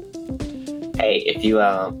 So, hey,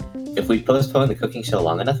 if we postpone the cooking show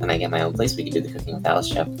long enough and I get my own place, we can do the Cooking with Alice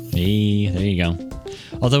show. Hey, there you go.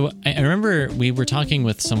 Although I remember we were talking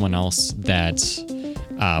with someone else that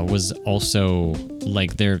was also,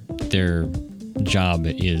 like, their job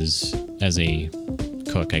is as a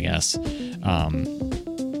cook, I guess.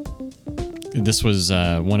 This was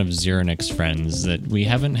one of Zeronik's friends that we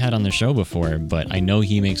haven't had on the show before, but I know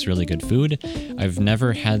he makes really good food. I've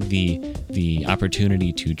never had the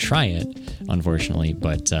opportunity to try it, unfortunately,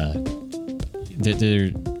 but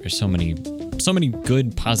there are so many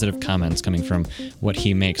good positive comments coming from what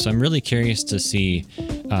he makes. So I'm really curious to see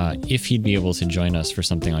if he'd be able to join us for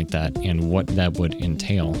something like that and what that would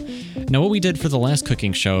entail. Now, what we did for the last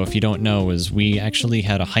cooking show, if you don't know, is we actually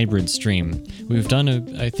had a hybrid stream. We've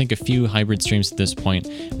done, I think, a few hybrid streams at this point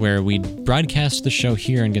where we broadcast the show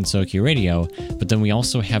here on Gensokyo Radio, but then we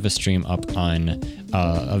also have a stream up on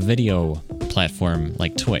a video platform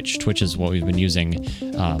like Twitch. Twitch is what we've been using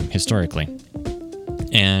historically.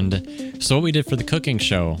 And so what we did for the cooking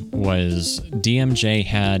show was DMJ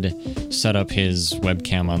had set up his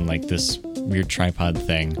webcam on, like, this weird tripod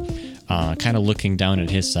thing, kind of looking down at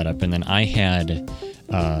his setup, and then I had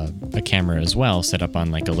a camera as well set up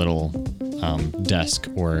on, like, a little desk,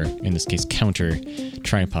 or in this case counter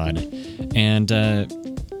tripod. And I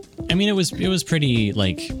mean, it was pretty,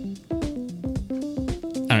 like,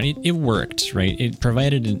 I don't know, it worked, right? It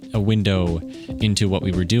provided a window into what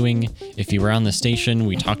we were doing. If you were on the station,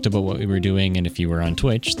 we talked about what we were doing, and if you were on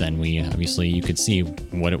Twitch, then you could see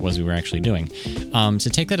what it was we were actually doing. To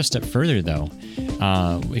take that a step further, though,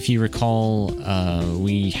 if you recall,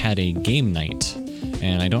 we had a game night,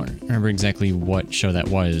 and I don't remember exactly what show that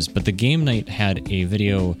was, but the game night had a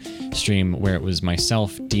video stream where it was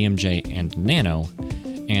myself, DMJ, and Nano.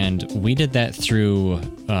 And we did that through,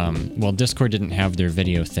 Discord didn't have their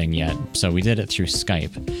video thing yet, so we did it through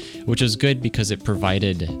Skype, which is good because it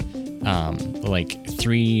provided, like,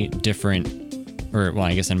 3 different, or, well,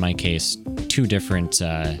 I guess in my case, 2 different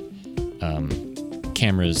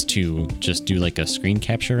cameras to just do, like, a screen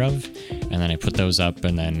capture of, and then I put those up,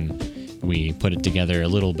 and then we put it together a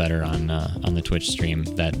little better on the Twitch stream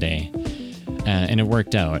that day, and it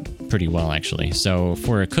worked out pretty well, actually. So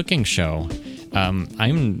for a cooking show,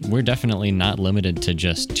 we're definitely not limited to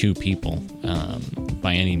just 2 people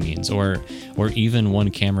by any means, or even 1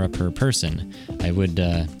 camera per person. I would,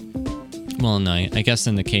 I guess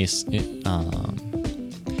in the case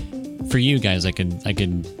for you guys, I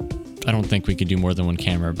don't think we could do more than 1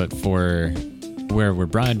 camera, but for where we're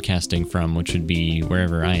broadcasting from, which would be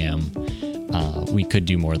wherever I am, we could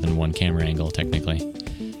do more than 1 camera angle technically.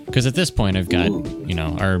 Because at this point, I've got,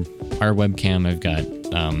 our webcam, I've got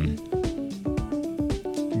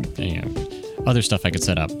other stuff I could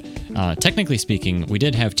set up. Technically speaking, we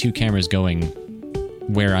did have 2 cameras going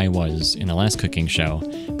where I was in the last cooking show,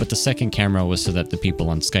 but the second camera was so that the people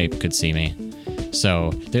on Skype could see me.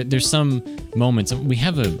 So there's some moments. We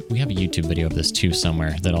have a YouTube video of this too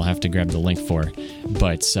somewhere that I'll have to grab the link for,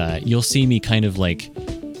 but you'll see me kind of, like,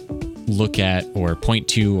 look at or point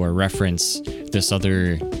to or reference this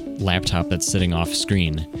other laptop that's sitting off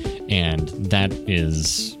screen, and that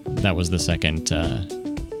was the second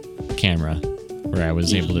camera where I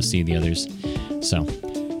was able to see the others. So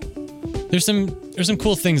there's some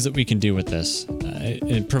cool things that we can do with this,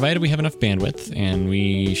 provided we have enough bandwidth, and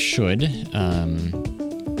we should.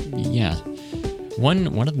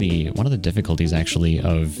 One of the difficulties actually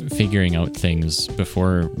of figuring out things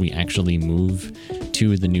before we actually move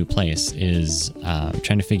to the new place is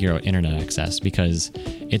trying to figure out internet access, because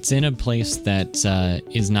it's in a place that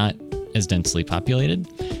is not as densely populated.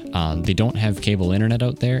 They don't have cable internet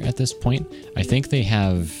out there at this point. I think they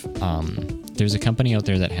have. There's a company out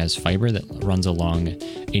there that has fiber that runs along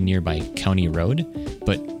a nearby county road,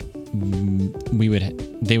 but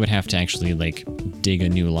they would have to actually like dig a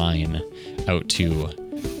new line out to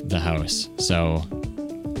the house. So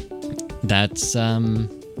that's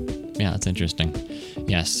that's interesting.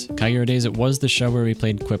 Yes, Kagero Days, it was the show where we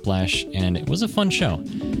played Quiplash, and it was a fun show.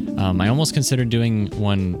 I almost considered doing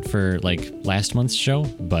one for like last month's show,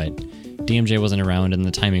 but DMJ wasn't around and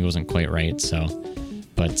the timing wasn't quite right. So,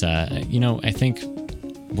 but I think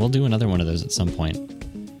we'll do another one of those at some point.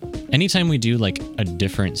 Anytime we do like a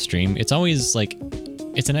different stream, it's always like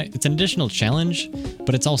it's an additional challenge,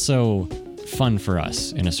 but it's also fun for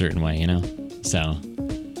us in a certain way, So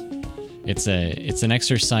it's an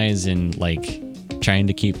exercise in like trying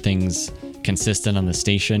to keep things consistent on the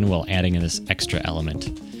station while adding in this extra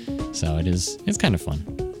element. So it's kind of fun.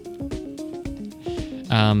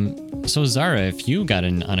 So Zara, if you got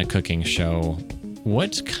on a cooking show,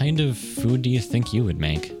 what kind of food do you think you would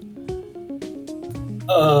make?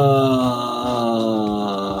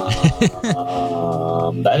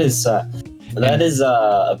 That is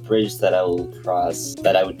a bridge that I would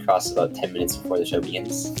cross about 10 minutes before the show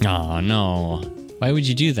begins. Oh no. Why would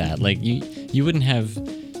you do that? Like you wouldn't have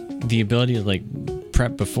the ability to like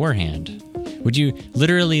prep beforehand. Would you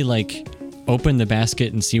literally like open the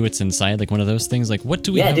basket and see what's inside, like one of those things? Like, what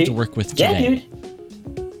do we have to work with today? Yeah, dude.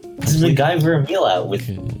 This is MacGyver a meal out with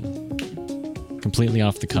completely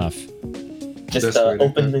off the cuff. Just turn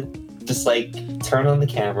on the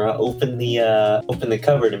camera, open the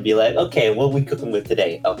cupboard, and be like, okay, what are we cooking with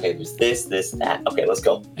today? Okay, there's this, that. Okay, let's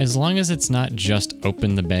go. As long as it's not just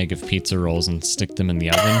open the bag of pizza rolls and stick them in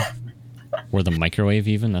the oven or the microwave,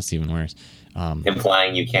 even that's even worse.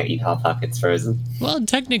 Implying you can't eat Hot Pockets frozen. Well,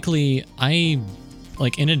 technically,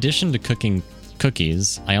 in addition to cooking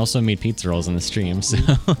cookies, I also made pizza rolls in the stream. So,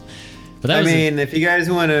 but if you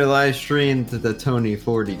guys want to live stream to the Tony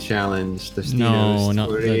 40 challenge, the Stino's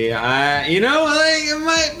 40, it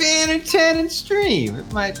might be an entertaining stream.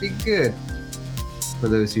 It might be good for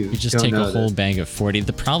those who you just take a whole bag of 40.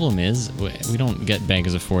 The problem is we don't get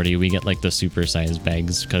bags of 40. We get like the super sized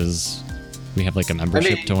bags because we have like a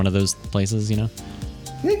membership to one of those places,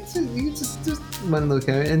 It's just one look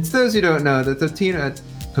at it. And to those who don't know, the Totino.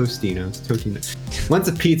 One's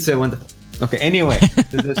a pizza, one's okay, anyway,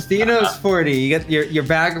 the Stino's 40, you get your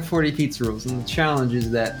bag of 40 pizza rolls, and the challenge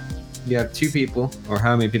is that you have 2 people, or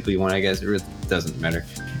how many people you want, I guess, it really doesn't matter.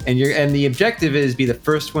 And the objective is be the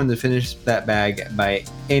first one to finish that bag by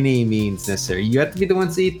any means necessary. You have to be the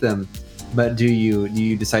ones to eat them, but do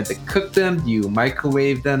you decide to cook them? Do you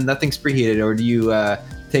microwave them? Nothing's preheated, or do you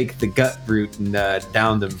take the gut route and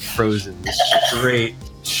down them frozen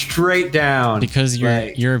straight down? Because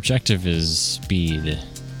your objective is speed.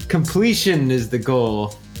 Completion is the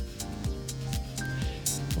goal.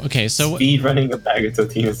 Okay, so speed running a bag of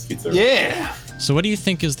Totino's pizza rolls. Yeah. So what do you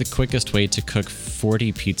think is the quickest way to cook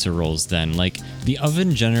 40 pizza rolls then? Like, the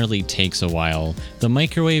oven generally takes a while. The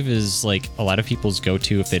microwave is like a lot of people's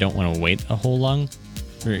go-to if they don't want to wait a whole lot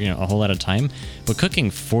of time. But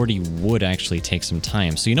cooking 40 would actually take some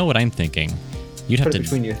time. So you know what I'm thinking? You'd have Put to it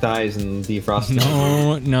between your thighs and defrost.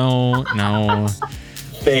 No.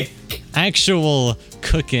 Fake. Actual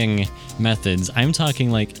cooking methods. I'm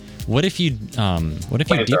talking like, what if you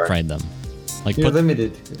deep fried them? Like You're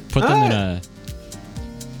limited. Put them in a,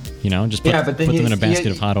 just put them in a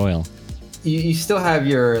basket of hot oil. You still have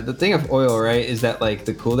the thing of oil, right? Is that like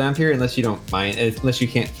the cool down period? Unless you don't mind, unless you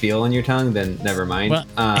can't feel on your tongue, then never mind. Well,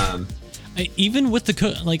 even with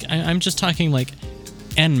the I'm just talking like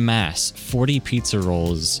en masse 40 pizza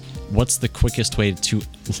rolls. What's the quickest way to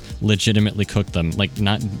legitimately cook them? Like,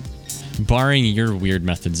 not barring your weird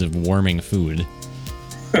methods of warming food.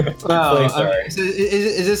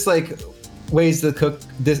 Is this like ways to cook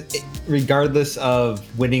this regardless of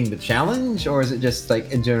winning the challenge, or is it just like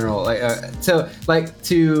in general, like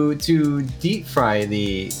to deep fry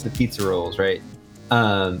the pizza rolls, right?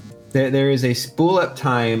 There is a spool up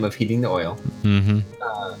time of heating the oil.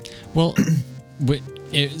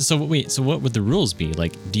 So what would the rules be?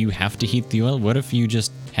 Like, do you have to heat the oil? What if you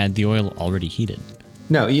just had the oil already heated.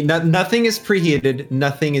 No, nothing is preheated.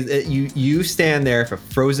 Nothing is. You stand there for a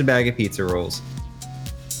frozen bag of pizza rolls.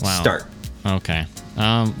 Wow. Start. Okay.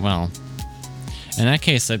 Well, in that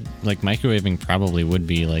case, like microwaving probably would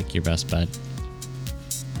be like your best bet.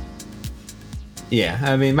 Yeah,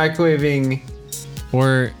 I mean microwaving.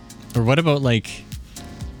 Or what about like,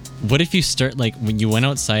 what if you start like when you went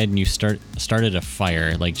outside and you started a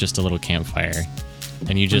fire, like just a little campfire,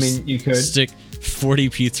 and you just you could stick 40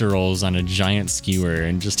 pizza rolls on a giant skewer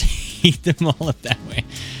and just heat them all up that way.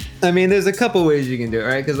 I mean, there's a couple ways you can do it,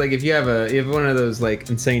 right? Because like if you have one of those like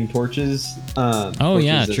insane torches.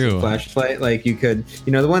 Yeah, true. Flashlight, like you could,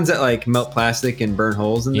 the ones that like melt plastic and burn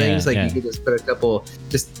holes and things. Like you could just put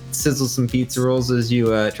just sizzle some pizza rolls as you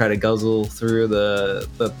try to guzzle through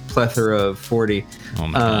the plethora of 40. Oh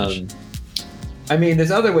my gosh. I mean,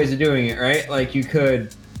 there's other ways of doing it, right? Like you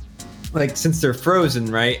could, like since they're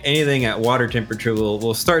frozen, right? Anything at water temperature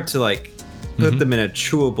will start to like put them in a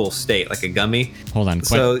chewable state, like a gummy. Hold on.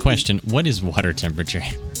 Question: what is water temperature?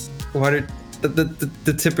 Water,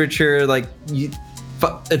 the temperature, like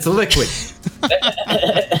it's a liquid.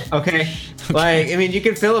 Okay, like I mean, you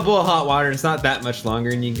can fill a bowl of hot water. It's not that much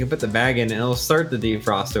longer, and you can put the bag in, and it'll start to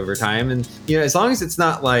defrost over time. And as long as it's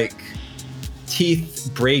not like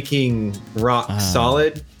teeth breaking rock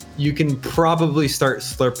solid, you can probably start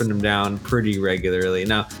slurping them down pretty regularly.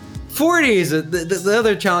 Now, 40 is the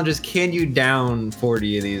other challenge is, can you down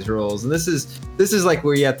 40 of these rolls? And this is like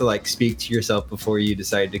where you have to like speak to yourself before you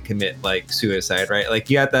decide to commit like suicide, right? Like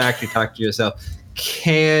you have to actually talk to yourself.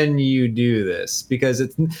 Can you do this? Because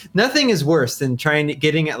nothing is worse than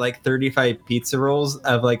getting at like 35 pizza rolls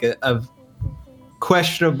of like of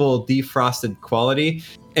questionable defrosted quality,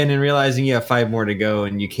 and then realizing you have 5 more to go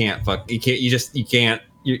and you can't.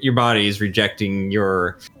 Your body is rejecting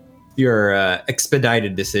your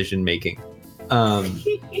expedited decision making.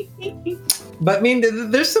 But I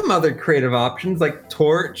mean, there's some other creative options like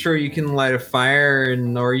torch, or you can light a fire,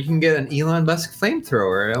 or you can get an Elon Musk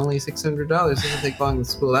flamethrower. Only $600. It doesn't take long to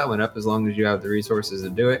spool that one up as long as you have the resources to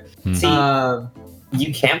do it. See,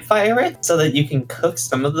 you campfire it so that you can cook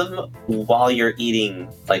some of them while you're eating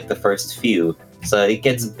like the first few, so it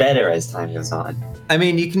gets better as time goes on. I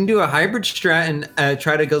mean, you can do a hybrid strat and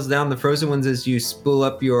try to guzzle down the frozen ones as you spool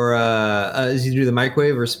up your as you do the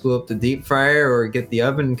microwave, or spool up the deep fryer, or get the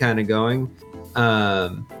oven kind of going.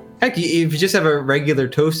 Heck, if you just have a regular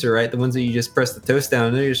toaster, right, the ones that you just press the toast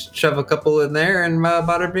down, you just shove a couple in there, and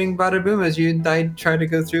bada bing, bada boom, as you try to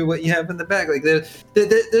go through what you have in the bag. Like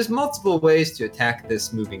there's multiple ways to attack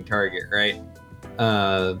this moving target, right?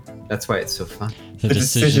 That's why it's so fun. The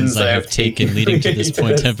decisions I have taken leading to this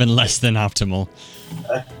point have been less than optimal.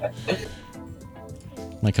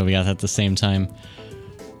 Like how we got that at the same time.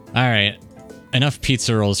 All right, enough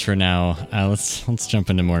pizza rolls for now. Let's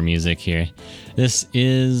jump into more music here. This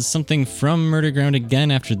is something from Murder Ground again.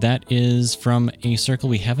 After that is from a circle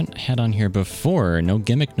we haven't had on here before. No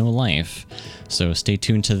Gimmick, No Life. So stay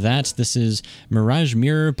tuned to that. This is Mirage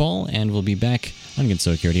Mirror Ball, and we'll be back on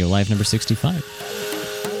Gensokyo Radio Live number 65.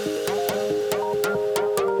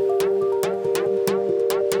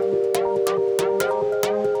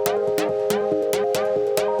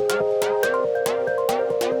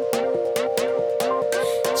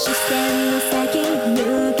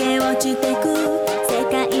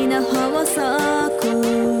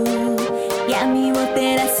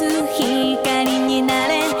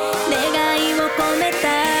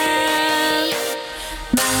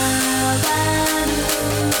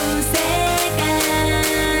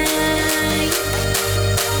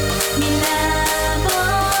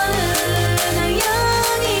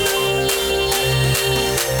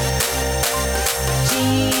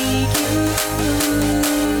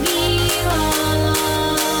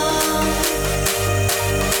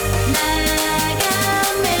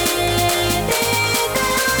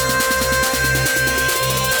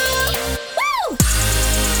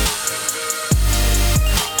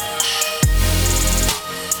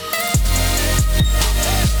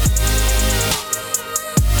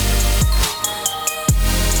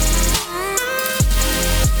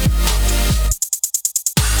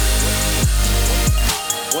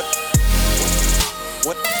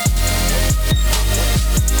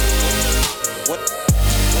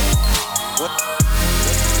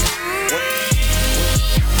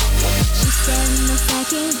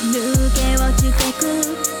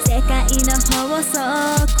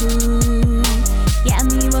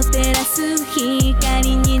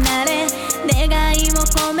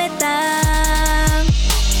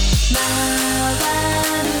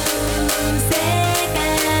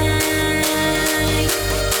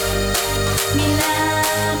 ミラ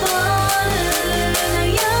ーボールの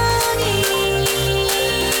よ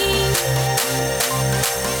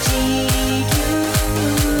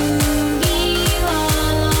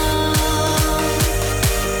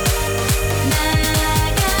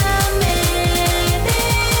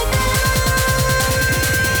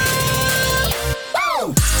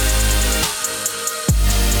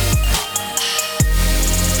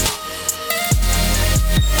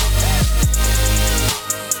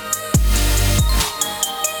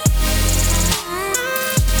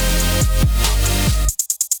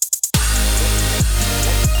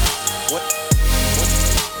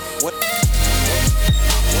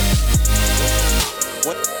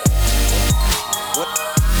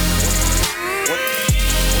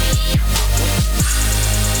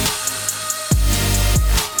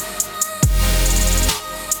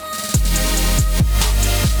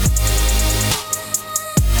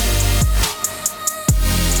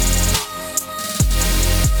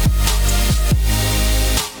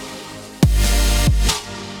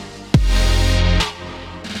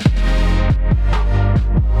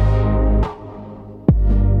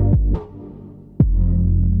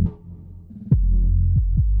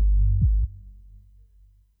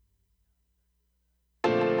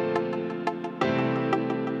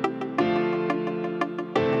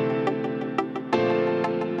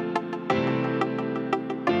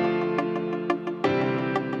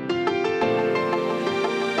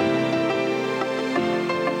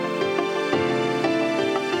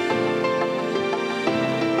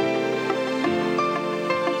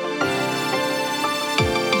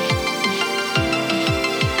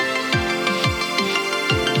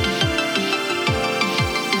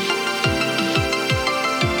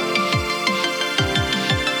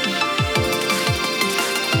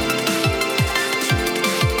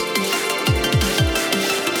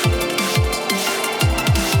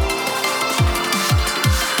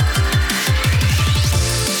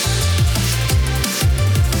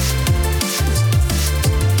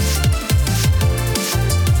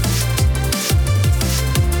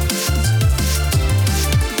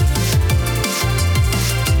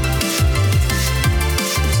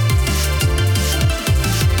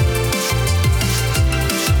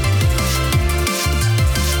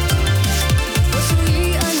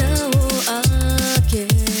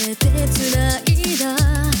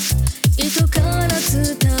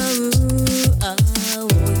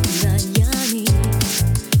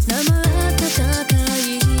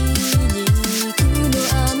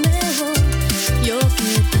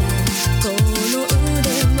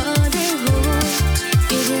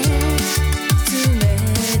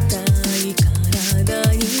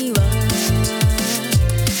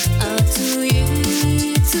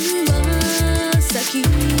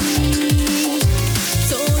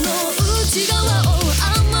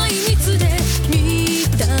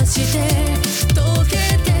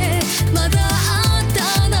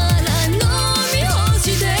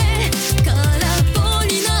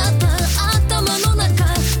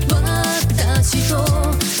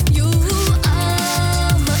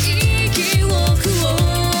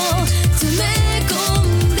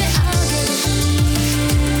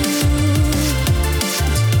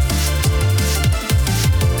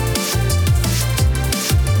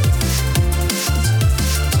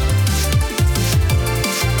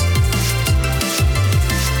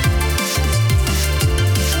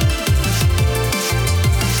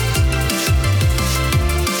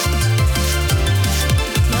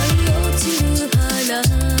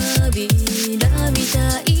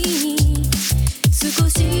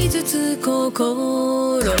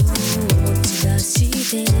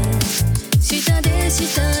て下で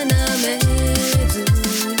下なめず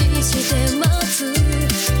りして待つ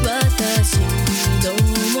私の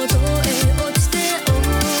元へ落ちてお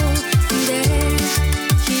いで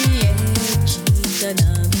冷え切った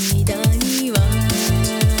涙には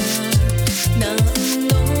何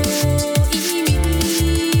の意味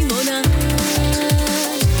もない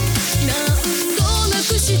何度なく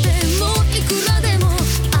してもいくらでも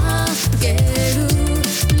あげる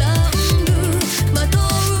乱舞まとう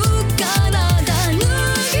体脱ぎ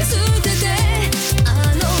捨ててあ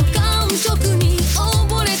の感触に溺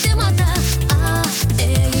れてまたあえ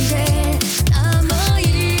いで甘い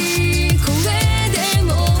声でも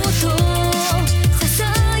っとさ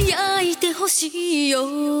さやいてほしいよ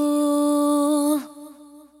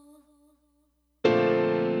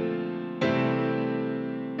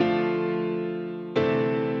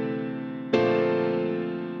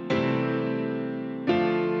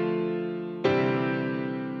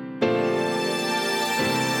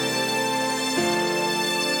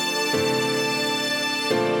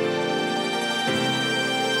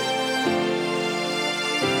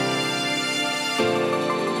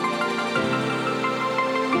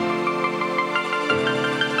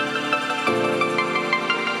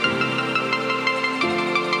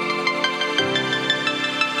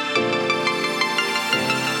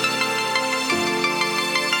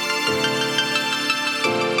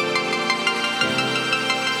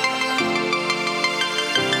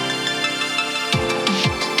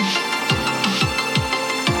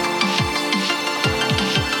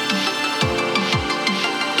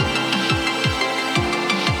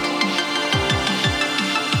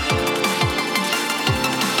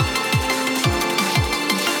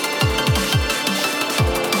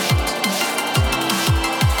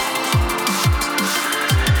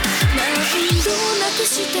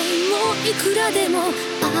いくらでも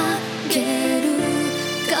あげる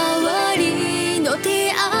代わりの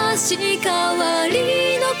手足代わ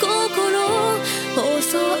りの心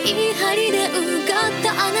細い針でうがっ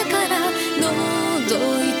た穴から覗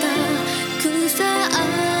いた腐っ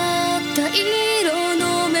た色の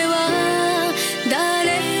目は誰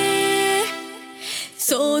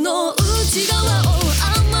その内側を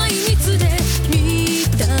甘い蜜で満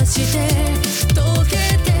たして溶け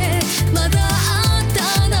てまだあった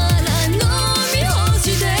なら飲み干し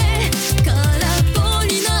て空っぽに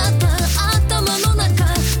なった頭の中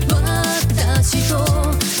私と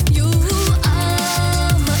いう甘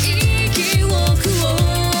い記憶を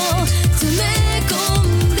詰め込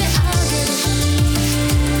んであげる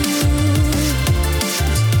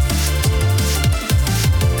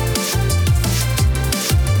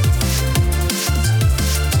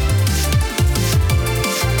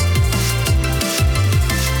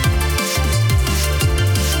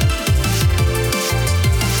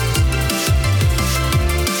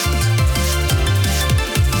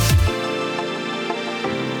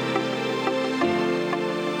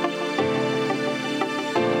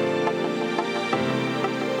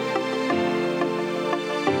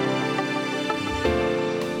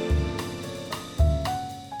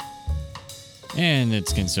And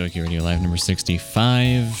it's Gensoki Radio Live number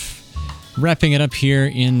 65. Wrapping it up here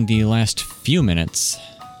in the last few minutes.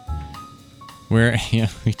 Where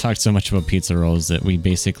we talked so much about pizza rolls that we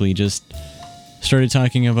basically just started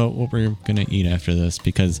talking about what we're going to eat after this.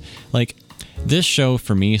 Because, like, this show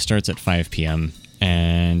for me starts at 5 p.m.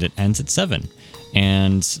 and it ends at 7.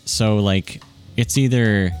 And so, like, it's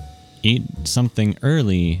either eat something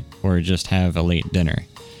early or just have a late dinner.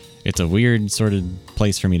 It's a weird sort of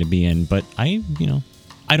place for me to be in, but I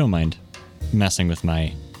don't mind messing with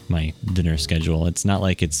my dinner schedule. It's not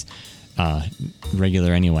like it's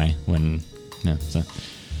regular anyway. So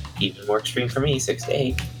Even more extreme for me, 6 to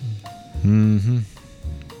 8. Mm-hmm.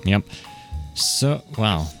 Yep. So,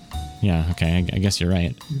 wow. Yeah, okay, I guess you're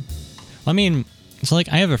right. I mean, so, like,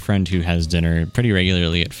 I have a friend who has dinner pretty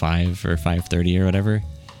regularly at 5 or 5:30 or whatever.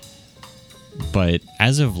 But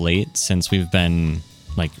as of late, since we've been,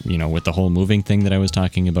 like, with the whole moving thing that I was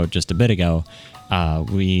talking about just a bit ago, our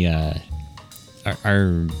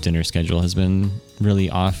dinner schedule has been really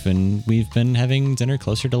off, and we've been having dinner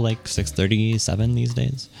closer to, like, 6:30, 7 these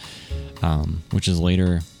days, which is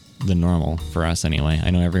later than normal for us anyway.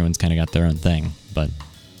 I know everyone's kind of got their own thing, but...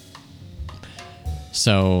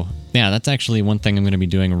 So, yeah, that's actually one thing I'm going to be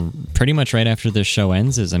doing pretty much right after this show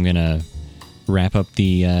ends, is I'm going to wrap up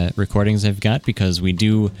the recordings I've got, because we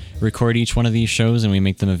do record each one of these shows and we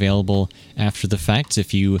make them available after the fact.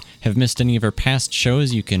 If you have missed any of our past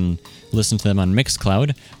shows, you can listen to them on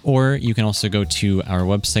Mixcloud, or you can also go to our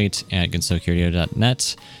website at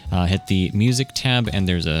gensokiradio.net, hit the music tab, and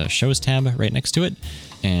there's a shows tab right next to it,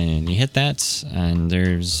 and you hit that, and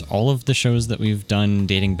there's all of the shows that we've done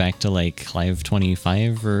dating back to like Live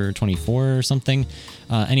 25 or 24 or something.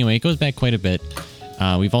 Anyway, it goes back quite a bit.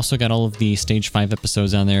 We've also got all of the Stage 5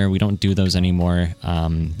 episodes on there. We don't do those anymore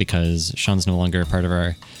because Sean's no longer a part of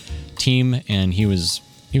our team, and he was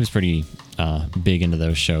pretty big into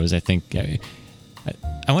those shows. I think I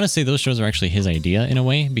want to say those shows are actually his idea in a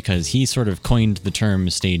way, because he sort of coined the term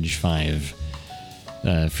Stage 5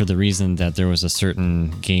 for the reason that there was a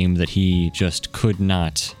certain game that he just could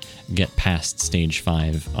not get past Stage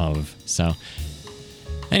 5 of. So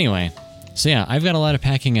anyway, so yeah, I've got a lot of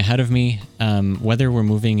packing ahead of me. Whether we're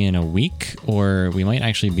moving in a week or we might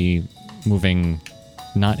actually be moving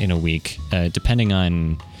not in a week, depending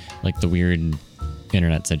on like the weird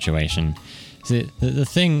internet situation. So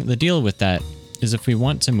the deal with that is if we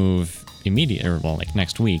want to move like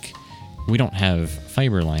next week, we don't have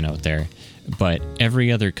fiber line out there, but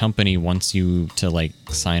every other company wants you to like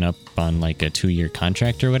sign up on like a 2-year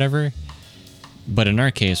contract or whatever. But in our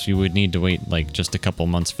case, we would need to wait like just a couple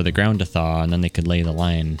months for the ground to thaw, and then they could lay the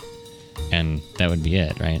line, and that would be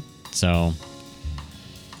it, right? So,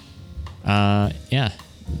 yeah.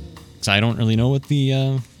 So I don't really know what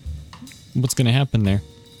what's going to happen there.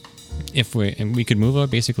 If we could move out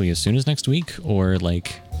basically as soon as next week, or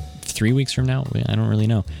like 3 weeks from now. I don't really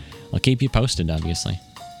know. I'll keep you posted, obviously.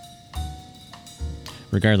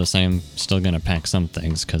 Regardless, I am still going to pack some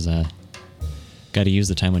things because got to use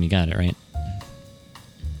the time when you got it, right?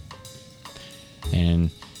 And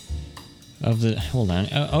of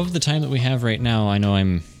the time that we have right now, I know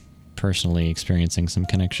I'm personally experiencing some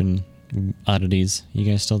connection oddities. You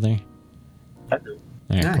guys still there? All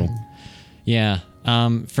right, cool. Yeah.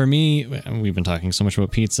 For me, we've been talking so much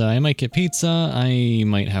about pizza. I might get pizza. I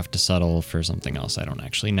might have to settle for something else. I don't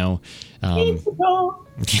actually know.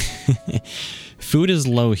 Food is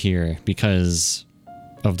low here because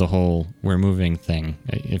of the whole we're moving thing,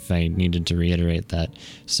 if I needed to reiterate that.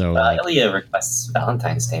 So Ilya requests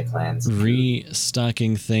Valentine's Day plans.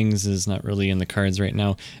 Restocking things is not really in the cards right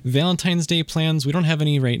now. Valentine's Day plans, we don't have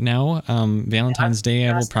any right now. Valentine's Day,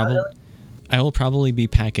 I will probably be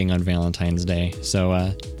packing on Valentine's Day.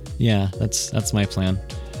 So yeah, that's my plan.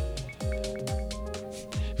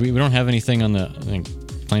 We don't have anything on the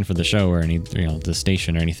plan for the show or the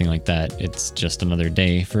station or anything like that. It's just another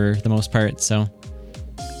day for the most part. So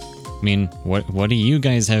I mean, what do you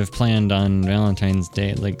guys have planned on Valentine's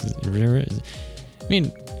Day? Like, I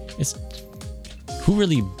mean, who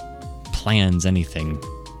really plans anything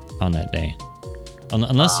on that day?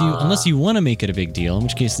 Unless you want to make it a big deal, in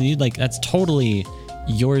which case that's totally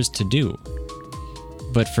yours to do.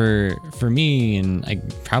 But for me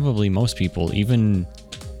and probably most people, even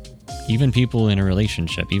people in a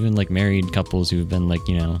relationship, even like married couples who've been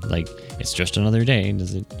it's just another day.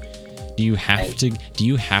 Do you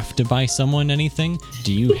have to buy someone anything?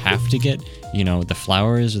 Do you have to get, the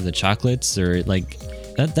flowers or the chocolates or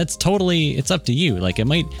that's totally, it's up to you. Like it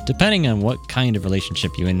might, depending on what kind of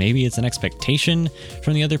relationship you're in, maybe it's an expectation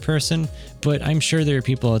from the other person, but I'm sure there are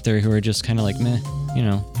people out there who are just kind of like, meh,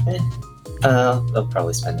 They'll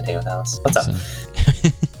probably spend the day with us. What's up?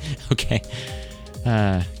 Okay.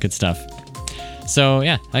 Good stuff. So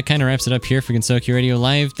yeah, that kind of wraps it up here for Gensokyo Radio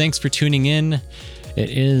Live. Thanks for tuning in. It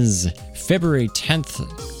is February 10th,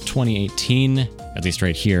 2018, at least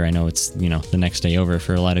right here. I know it's, the next day over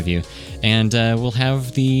for a lot of you. And we'll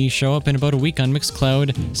have the show up in about a week on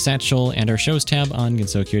Mixcloud, Satchel, and our shows tab on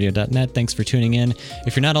gensokyoradio.net. Thanks for tuning in.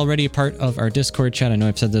 If you're not already a part of our Discord chat, I know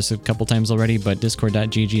I've said this a couple times already, but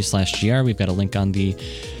discord.gg/gr. We've got a link on the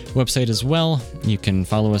website as well. You can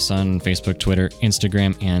follow us on Facebook, Twitter,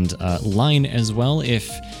 Instagram, and Line as well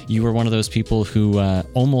if you were one of those people who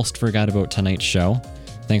almost forgot about tonight's show.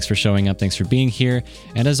 Thanks for showing up. Thanks for being here.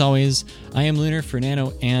 And as always, I am Lunar for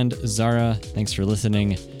Nano and Zara. Thanks for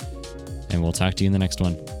listening, and we'll talk to you in the next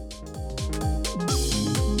one.